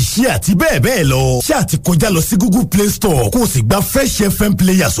àṣà ìṣe àti bẹ́ẹ̀ bẹ́ẹ̀ lọ ṣáà ti kọjá lọ sí Google Play Store kó o sì gba Fresh FM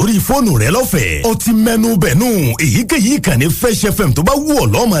Player sórí fóònù rẹ lọ́fẹ̀ẹ́ ó ti mẹ́nu bẹ̀nù èyíkéyìí ìkànnì Fresh FM tó bá wù ọ́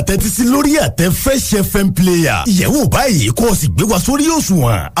lọ́ọ́ máa tẹ́tí sí lórí àtẹ Fresh FM Player ìyẹ̀wò báyìí kó o sì gbé wa sórí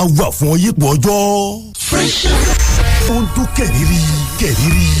òṣùwọ̀n àwa fún ọyípo ọjọ́. Fresh ó ń dún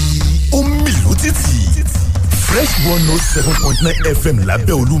kẹ̀rìírí ó ń mìlú títì Fresh 107.9 FM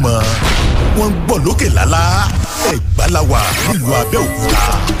lábẹ́ Olúmọ wọ́n ń gbọ́ lókè lálá Ẹ̀gbá la wà nílùú Abẹ́òkúta.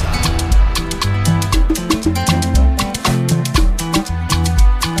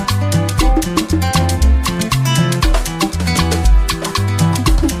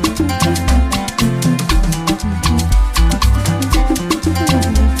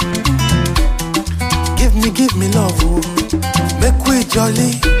 Give me love, oh. Make we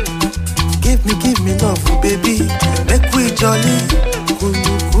jolly. Give me love, oh, baby. Make we jolly.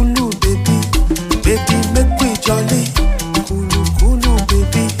 Kulu kulu, baby. Baby, make we jolly. Kulu kulu,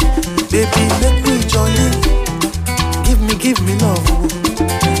 baby. Baby, make we jolly. Give me love, oh.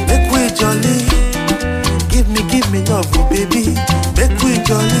 Make we jolly. Give me love, oh, baby. Make we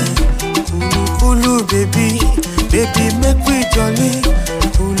jolly. Kulu kulu, baby. Baby, make we jolly.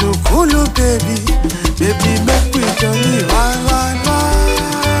 Kulu kulu, baby. Baby, make we jolly. Why?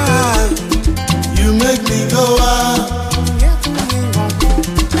 You make me go out.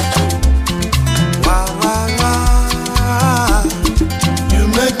 Why? You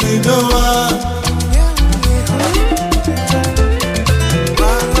make me go out.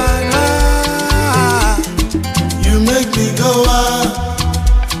 Why? You make me go out.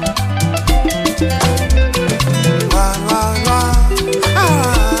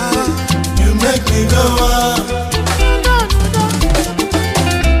 You make me go out.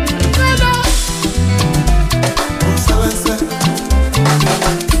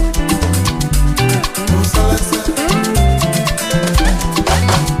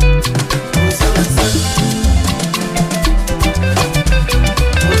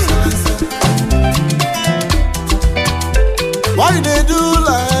 Why they do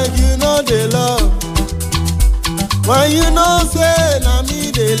like you know they love? When you know say na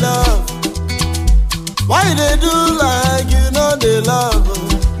me they love. Why they do like you know they love?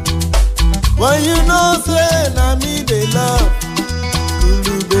 When you know say na me they love.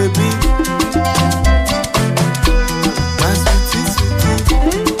 Kulu baby, my sweetie.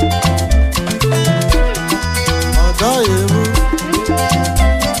 Although you,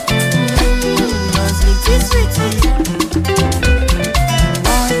 my sweetie.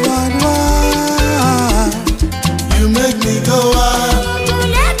 You make me go out.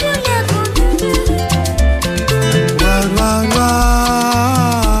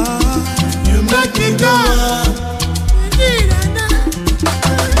 You make me go out.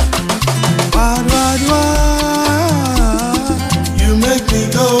 You make me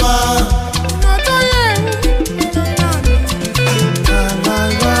go out.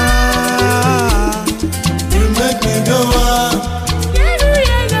 You make me go out.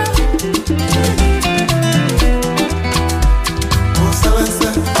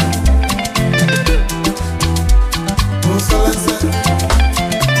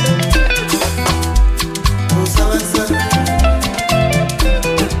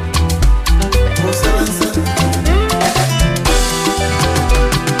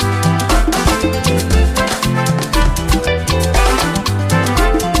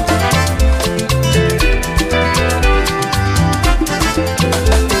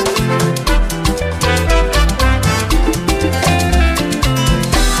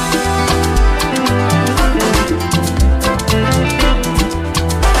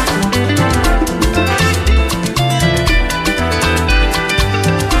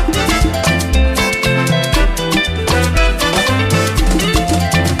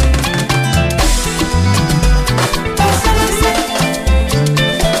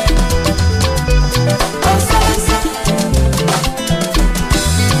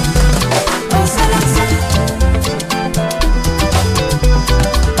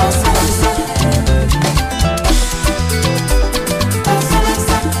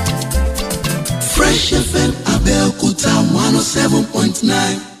 Fresh FM Abẹ́òkúta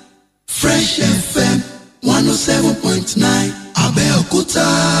 107.9 Fresh FM 107.9 Abẹ́òkúta.